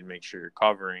 then you need to make sure you're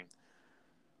covering.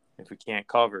 If we can't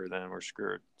cover, then we're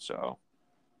screwed. So.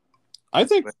 I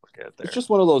think it's just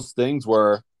one of those things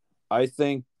where I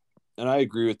think, and I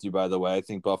agree with you, by the way, I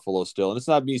think Buffalo still, and it's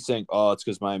not me saying, oh, it's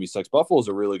because Miami sucks. Buffalo's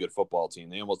a really good football team.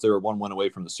 They were 1 win away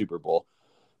from the Super Bowl.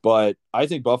 But I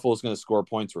think Buffalo's going to score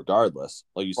points regardless.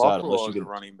 Like you said, unless you get a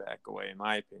running back away, in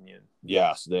my opinion.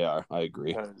 Yes, they are. I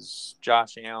agree. Because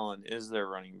Josh Allen is their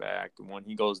running back, and when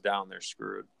he goes down, they're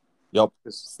screwed. Yep.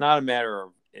 It's not a matter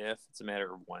of if, it's a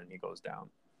matter of when he goes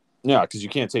down. Yeah, because you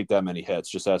can't take that many hits.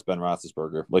 Just ask Ben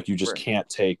Roethlisberger. Like, you just can't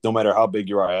take, no matter how big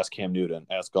you are. Ask Cam Newton.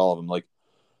 Ask all of them. Like,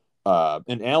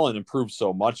 and Allen improved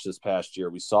so much this past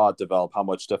year. We saw it develop how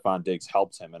much Stephon Diggs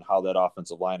helped him and how that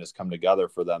offensive line has come together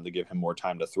for them to give him more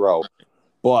time to throw.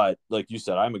 But like you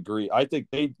said, I agree. I think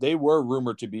they were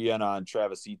rumored to be in on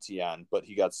Travis Etienne, but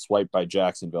he got swiped by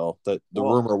Jacksonville. The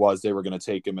rumor was they were going to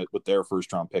take him with their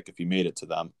first round pick if he made it to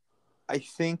them. I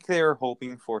think they were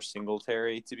hoping for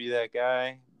Singletary to be that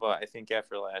guy, but I think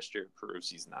after last year it proves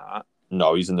he's not.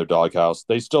 No, he's in their doghouse.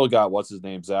 They still got, what's his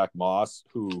name, Zach Moss,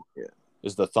 who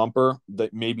is the thumper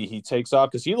that maybe he takes off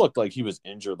because he looked like he was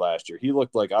injured last year. He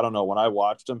looked like, I don't know, when I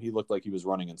watched him, he looked like he was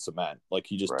running in cement. Like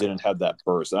he just didn't have that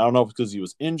burst. And I don't know if it's because he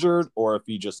was injured or if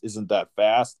he just isn't that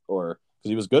fast or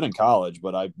because he was good in college,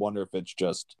 but I wonder if it's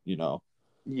just,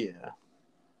 Yeah.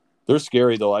 They're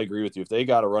scary, though. I agree with you. If they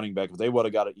got a running back, if they would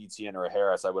have got an Etienne or a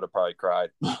Harris, I would have probably cried.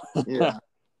 Yeah.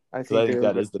 I think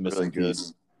that is the missing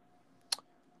piece.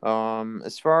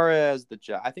 As far as the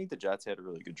Jets, I think the Jets had a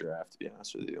really good draft, to be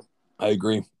honest with you. I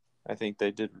agree. I think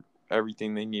they did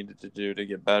everything they needed to do to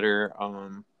get better.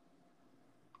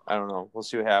 I don't know. We'll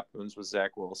see what happens with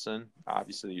Zach Wilson.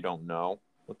 Obviously, you don't know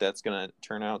what that's going to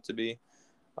turn out to be.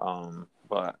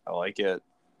 But I like it.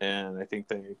 And I think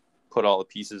they put all the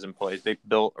pieces in place. They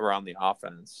built around the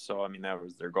offense. So, I mean, that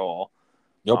was their goal.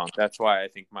 Yep. That's why I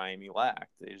think Miami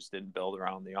lacked. They just didn't build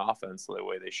around the offense the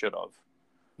way they should have.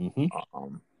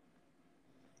 Mm-hmm.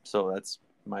 So that's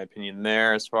my opinion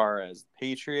there. As far as the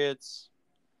Patriots,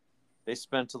 they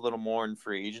spent a little more in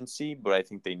free agency, but I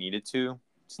think they needed to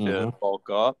bulk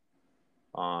up.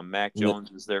 Mac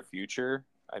Jones is their future.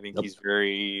 I think he's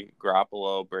very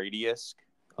Garoppolo Brady-esque.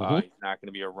 He's not going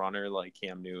to be a runner like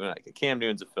Cam Newton. Like, Cam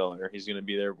Newton's a filler. He's going to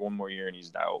be there one more year and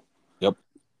he's out. Yep.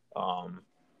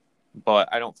 But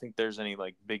I don't think there's any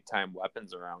like big time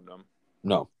weapons around him.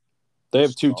 No. They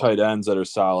have two tight ends that are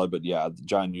solid, but yeah,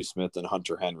 John U. Smith and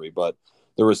Hunter Henry. But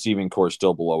the receiving core is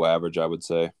still below average, I would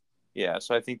say. Yeah,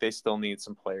 so I think they still need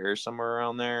some players somewhere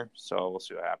around there. So we'll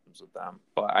see what happens with them.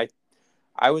 But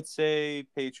I would say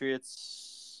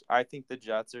Patriots. I think the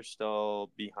Jets are still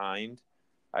behind.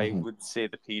 I would say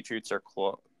the Patriots are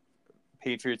close.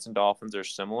 Patriots and Dolphins are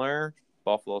similar.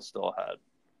 Buffalo's still ahead.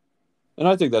 And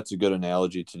I think that's a good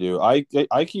analogy to do. I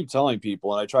keep telling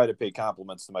people, and I try to pay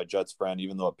compliments to my Jets friend,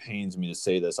 even though it pains me to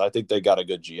say this. I think they got a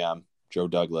good GM, Joe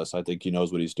Douglas. I think he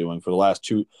knows what he's doing. For the last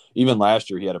two, even last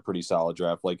year, he had a pretty solid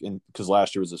draft. Because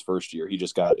last year was his first year, he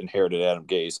just got inherited Adam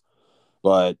Gase.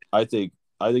 But I think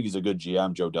he's a good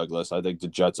GM, Joe Douglas. I think the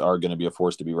Jets are going to be a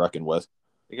force to be reckoned with.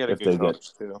 They got a good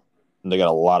coach too. And they got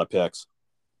a lot of picks.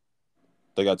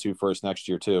 They got 2 firsts next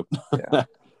year too. Yeah.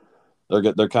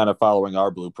 They're kind of following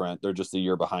our blueprint. They're just a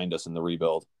year behind us in the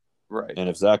rebuild. Right. And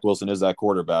if Zach Wilson is that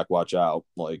quarterback, watch out.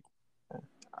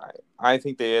 I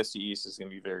think the AFC East is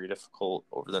going to be very difficult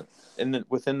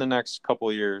within the next couple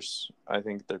of years. I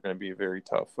think they're going to be a very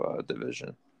tough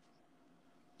division.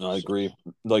 I agree.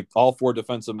 Like all 4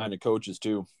 defensive-minded coaches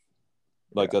too.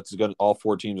 That's good. All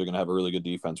 4 teams are going to have a really good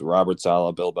defense. Robert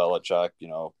Saleh, Bill Belichick,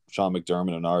 Sean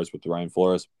McDermott, and ours with Ryan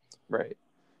Flores. Right.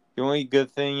 The only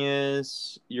good thing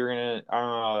is you're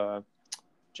gonna.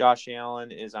 Josh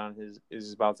Allen is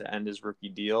about to end his rookie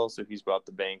deal, so he's about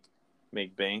to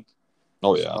make bank.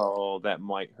 Oh yeah. So that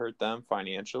might hurt them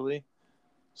financially.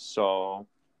 So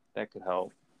that could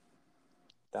help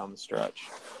down the stretch.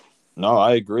 No,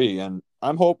 I agree, and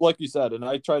I'm like you said, and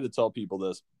I try to tell people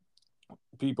this.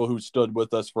 People who stood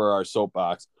with us for our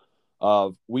soapbox.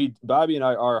 Bobby and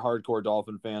I are hardcore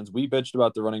Dolphin fans. We bitched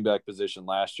about the running back position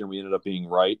last year, and we ended up being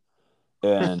right.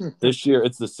 And this year,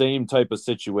 it's the same type of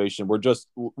situation.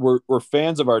 We're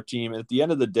fans of our team. And at the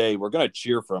end of the day, we're going to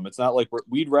cheer for them. It's not like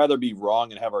we'd rather be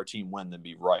wrong and have our team win than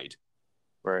be right.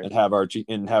 Right. And have our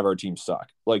team suck.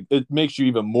 Like, it makes you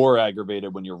even more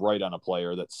aggravated when you're right on a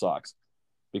player that sucks.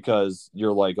 Because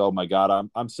you're like, oh my God,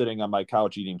 I'm sitting on my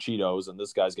couch eating Cheetos, and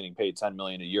this guy's getting paid $10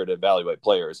 million a year to evaluate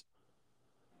players.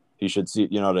 He should see,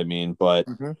 you know what I mean? But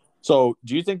so,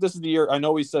 do you think this is the year? I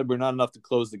know we said we're not enough to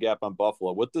close the gap on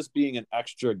Buffalo. With this being an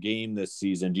extra game this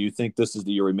season, do you think this is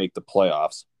the year we make the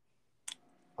playoffs?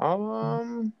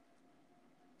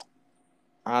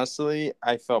 Honestly,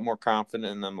 I felt more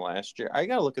confident in them last year. I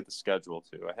got to look at the schedule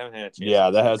too. I haven't had a chance. Yeah,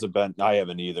 that hasn't been. I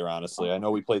haven't either, honestly. I know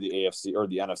we play the AFC or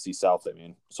the NFC South. I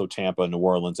mean, so Tampa, New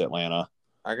Orleans, Atlanta.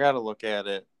 I got to look at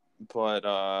it, but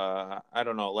I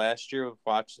don't know. Last year,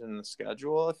 watching the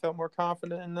schedule, I felt more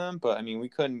confident in them. But I mean, we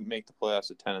couldn't make the playoffs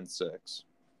at 10-6,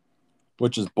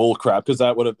 which is bull crap because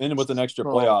that would have ended with an extra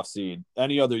playoff seed.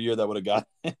 Any other year that would have got,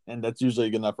 and that's usually a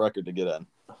good enough record to get in.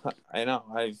 I know.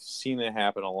 I've seen it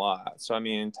happen a lot. So I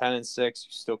mean, 10-6, you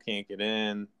still can't get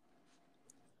in.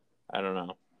 I don't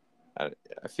know. I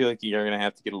feel like you're going to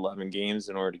have to get 11 games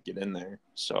in order to get in there.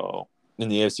 So. And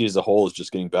the AFC as a whole is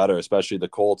just getting better, especially the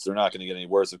Colts. They're not going to get any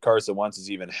worse. If Carson Wentz is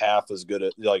even half as good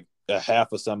at, like, a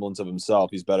half a semblance of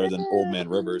himself, he's better than Old Man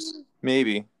Rivers.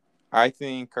 Maybe. I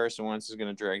think Carson Wentz is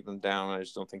going to drag them down. I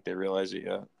just don't think they realize it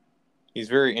yet. He's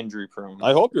very injury prone.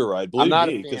 I hope you're right. Believe me.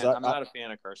 I'm not a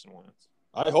fan of Carson Wentz.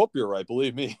 I hope you're right.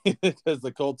 Believe me, because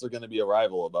the Colts are going to be a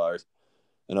rival of ours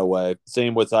in a way.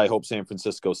 Same with I hope San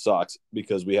Francisco sucks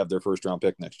because we have their first round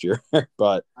pick next year.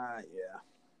 But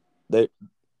yeah,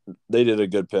 they did a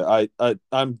good pick.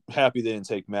 I'm happy they didn't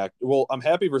take Mac. Well, I'm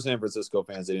happy for San Francisco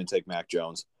fans they didn't take Mac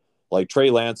Jones. Like, Trey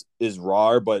Lance is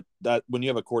raw, but that when you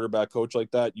have a quarterback coach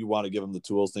like that, you want to give them the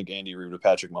tools. Think Andy Reid with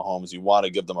Patrick Mahomes. You want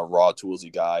to give them a raw, toolsy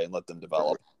guy and let them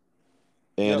develop.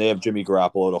 And they have Jimmy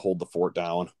Garoppolo to hold the fort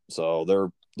down. So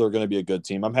they're going to be a good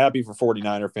team. I'm happy for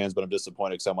 49er fans, but I'm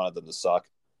disappointed because I wanted them to suck.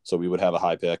 So we would have a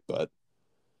high pick. But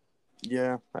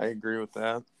Yeah, I agree with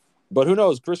that. But who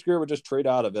knows? Chris Greer would just trade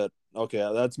out of it.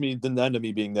 Okay, that's me. The end of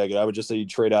me being negative. I would just say you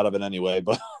trade out of it anyway.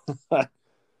 But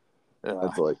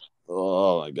it's like,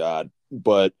 oh my god.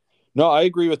 But no, I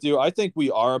agree with you. I think we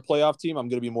are a playoff team. I'm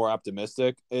going to be more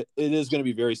optimistic. It is going to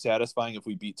be very satisfying if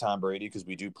we beat Tom Brady because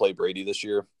we do play Brady this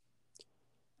year.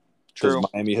 Because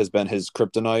Miami has been his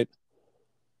kryptonite.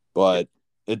 But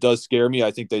it does scare me.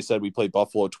 I think they said we play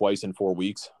Buffalo twice in 4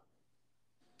 weeks,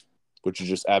 which is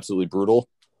just absolutely brutal.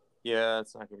 Yeah,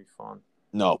 it's not going to be fun.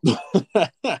 No.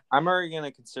 I'm already going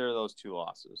to consider those 2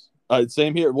 losses.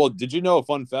 Same here. Well, did you know a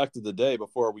fun fact of the day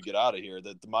before we get out of here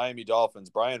that the Miami Dolphins,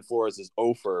 Brian Flores is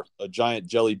 0 for a giant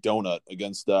jelly donut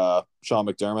against Sean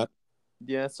McDermott?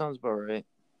 Yeah, that sounds about right.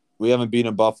 We haven't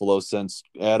beaten Buffalo since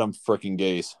Adam frickin'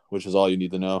 Gase, which is all you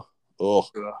need to know. Oh.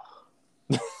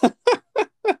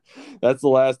 That's the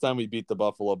last time we beat the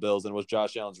Buffalo Bills, and it was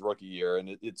Josh Allen's rookie year,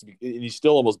 and he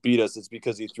still almost beat us. It's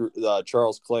because he threw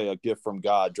Charles Clay, a gift from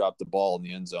God, dropped the ball in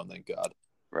the end zone. Thank God.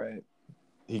 Right.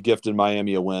 He gifted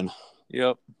Miami a win.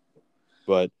 Yep.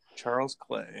 But Charles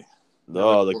Clay.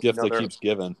 The gift that keeps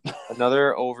giving.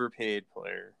 Another overpaid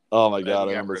player. Oh my God!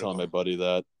 I remember telling my buddy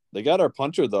that they got our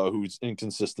punter though, who's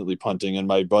inconsistently punting, and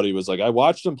my buddy was like, "I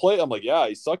watched him play." I'm like, "Yeah,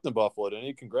 he sucked in Buffalo, didn't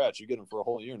he? Congrats, you get him for a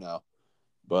whole year now."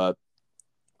 But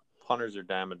punters are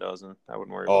dime a dozen. I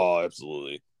wouldn't worry. Oh,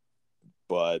 absolutely.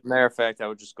 But matter of fact, I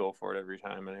would just go for it every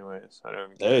time, anyways. I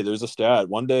don't. Hey, there's a stat.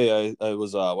 One day, I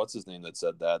was what's his name that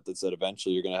said that? That said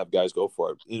eventually you're gonna have guys go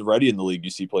for it. Already in the league, you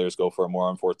see players go for it more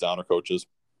on 4th down or coaches.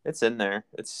 It's in there.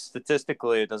 It's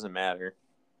statistically, it doesn't matter.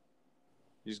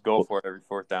 You just go for it every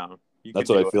 4th down. That's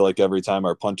what I feel like every time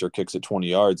our punter kicks it 20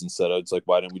 yards instead of, it's like,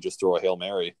 why didn't we just throw a Hail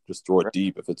Mary? Just throw it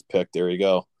deep. If it's picked, there you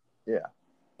go. Yeah.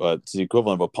 But it's the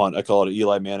equivalent of a punt. I call it an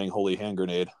Eli Manning holy hand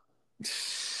grenade.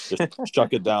 Just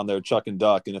chuck it down there, chuck and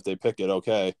duck, and if they pick it,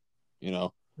 okay. You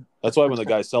know. That's why when the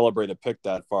guys celebrate a pick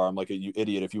that far, I'm like, you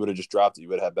idiot. If you would have just dropped it, you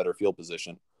would have had better field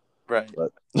position. Right.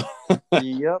 But,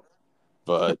 yep.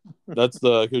 But that's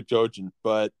the good coaching.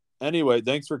 But anyway,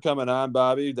 thanks for coming on,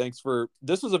 Bobby. This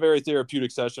was a very therapeutic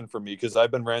session for me because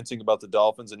I've been ranting about the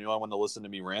Dolphins, and the only one to listen to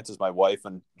me rant is my wife,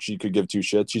 and she could give 2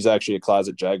 shits. She's actually a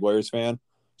closet Jaguars fan,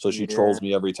 so she trolls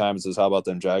me every time and says, "How about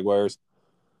them Jaguars?"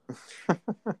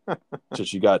 So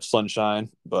she got sunshine,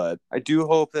 but I do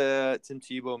hope that Tim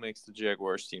Tebow makes the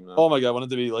Jaguars team, though. Oh my God, I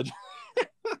wanted to be legend.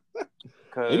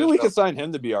 Maybe we could sign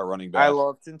him to be our running back. I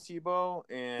love Tim Tebow,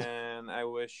 and I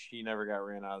wish he never got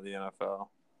ran out of the NFL.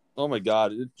 Oh my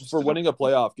God, for winning a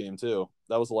playoff game too.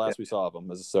 That was the last we saw of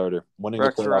him as a starter. Winning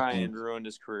Rex a playoff Ryan game ruined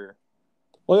his career.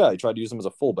 Well, yeah, he tried to use him as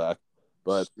a fullback,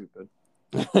 but stupid.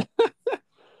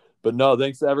 But no,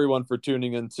 thanks to everyone for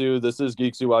tuning in too. This is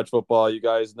Geeks Who Watch Football. You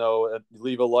guys know,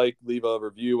 leave a like, leave a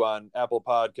review on Apple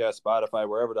Podcasts, Spotify,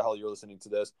 wherever the hell you're listening to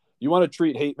this. If you want to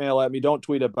tweet hate mail at me, don't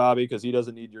tweet at Bobby because he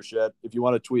doesn't need your shit. If you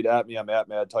want to tweet at me, I'm at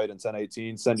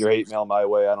MadTitan1018. Send your hate mail my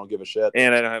way. I don't give a shit.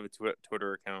 And I don't have a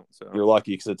Twitter account, so you're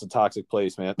lucky because it's a toxic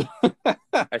place, man.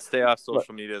 I stay off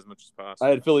social media as much as possible. I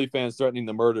had Philly fans threatening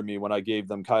to murder me when I gave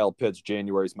them Kyle Pitts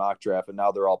January's mock draft, and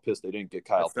now they're all pissed they didn't get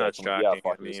Kyle That's Pitts. not shocking.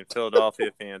 I mean, Philadelphia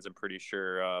fans, I'm pretty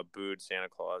sure, booed Santa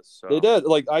Claus. So. They did.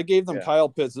 Like, I gave them Kyle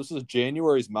Pitts. This was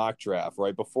January's mock draft,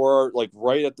 right before, like,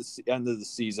 right at the end of the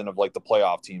season of, like, the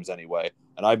playoff teams anyway.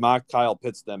 And I mocked Kyle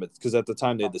Pitts them because at the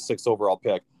time they had the 6th overall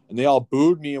pick. And they all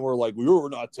booed me and were like, we were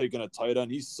not taking a tight end.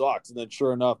 He sucks. And then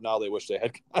sure enough, now they wish they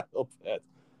had Kyle Pitts.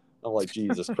 I'm like,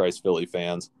 Jesus Christ, Philly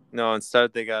fans. No,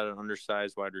 instead they got an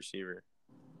undersized wide receiver.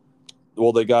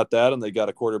 Well, they got that, and they got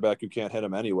a quarterback who can't hit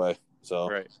him anyway. So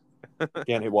right.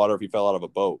 Can't hit water if he fell out of a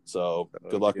boat. So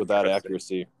good luck with that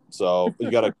accuracy. So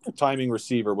you got a timing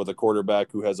receiver with a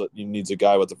quarterback who needs a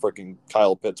guy with a freaking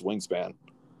Kyle Pitts wingspan.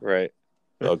 Right.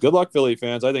 So good luck, Philly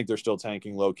fans. I think they're still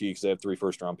tanking low key because they have 3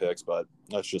 first-round picks, but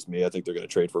that's just me. I think they're going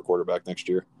to trade for a quarterback next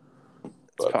year.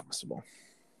 It's possible.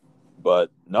 But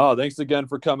no, thanks again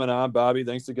for coming on, Bobby.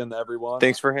 Thanks again to everyone.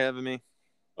 Thanks for having me.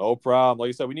 No problem. Like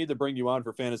I said, we need to bring you on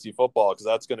for fantasy football because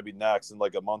that's going to be next in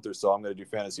like a month or so. I'm going to do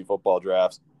fantasy football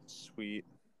drafts. Sweet.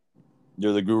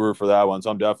 You're the guru for that one, so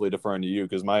I'm definitely deferring to you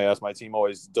because my team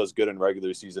always does good in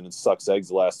regular season and sucks eggs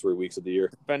the last 3 weeks of the year.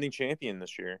 Defending champion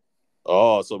this year.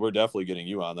 Oh, so we're definitely getting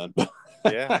you on then.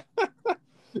 Yeah.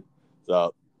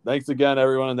 So thanks again,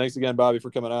 everyone, and thanks again, Bobby,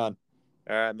 for coming on.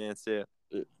 All right, man. See ya.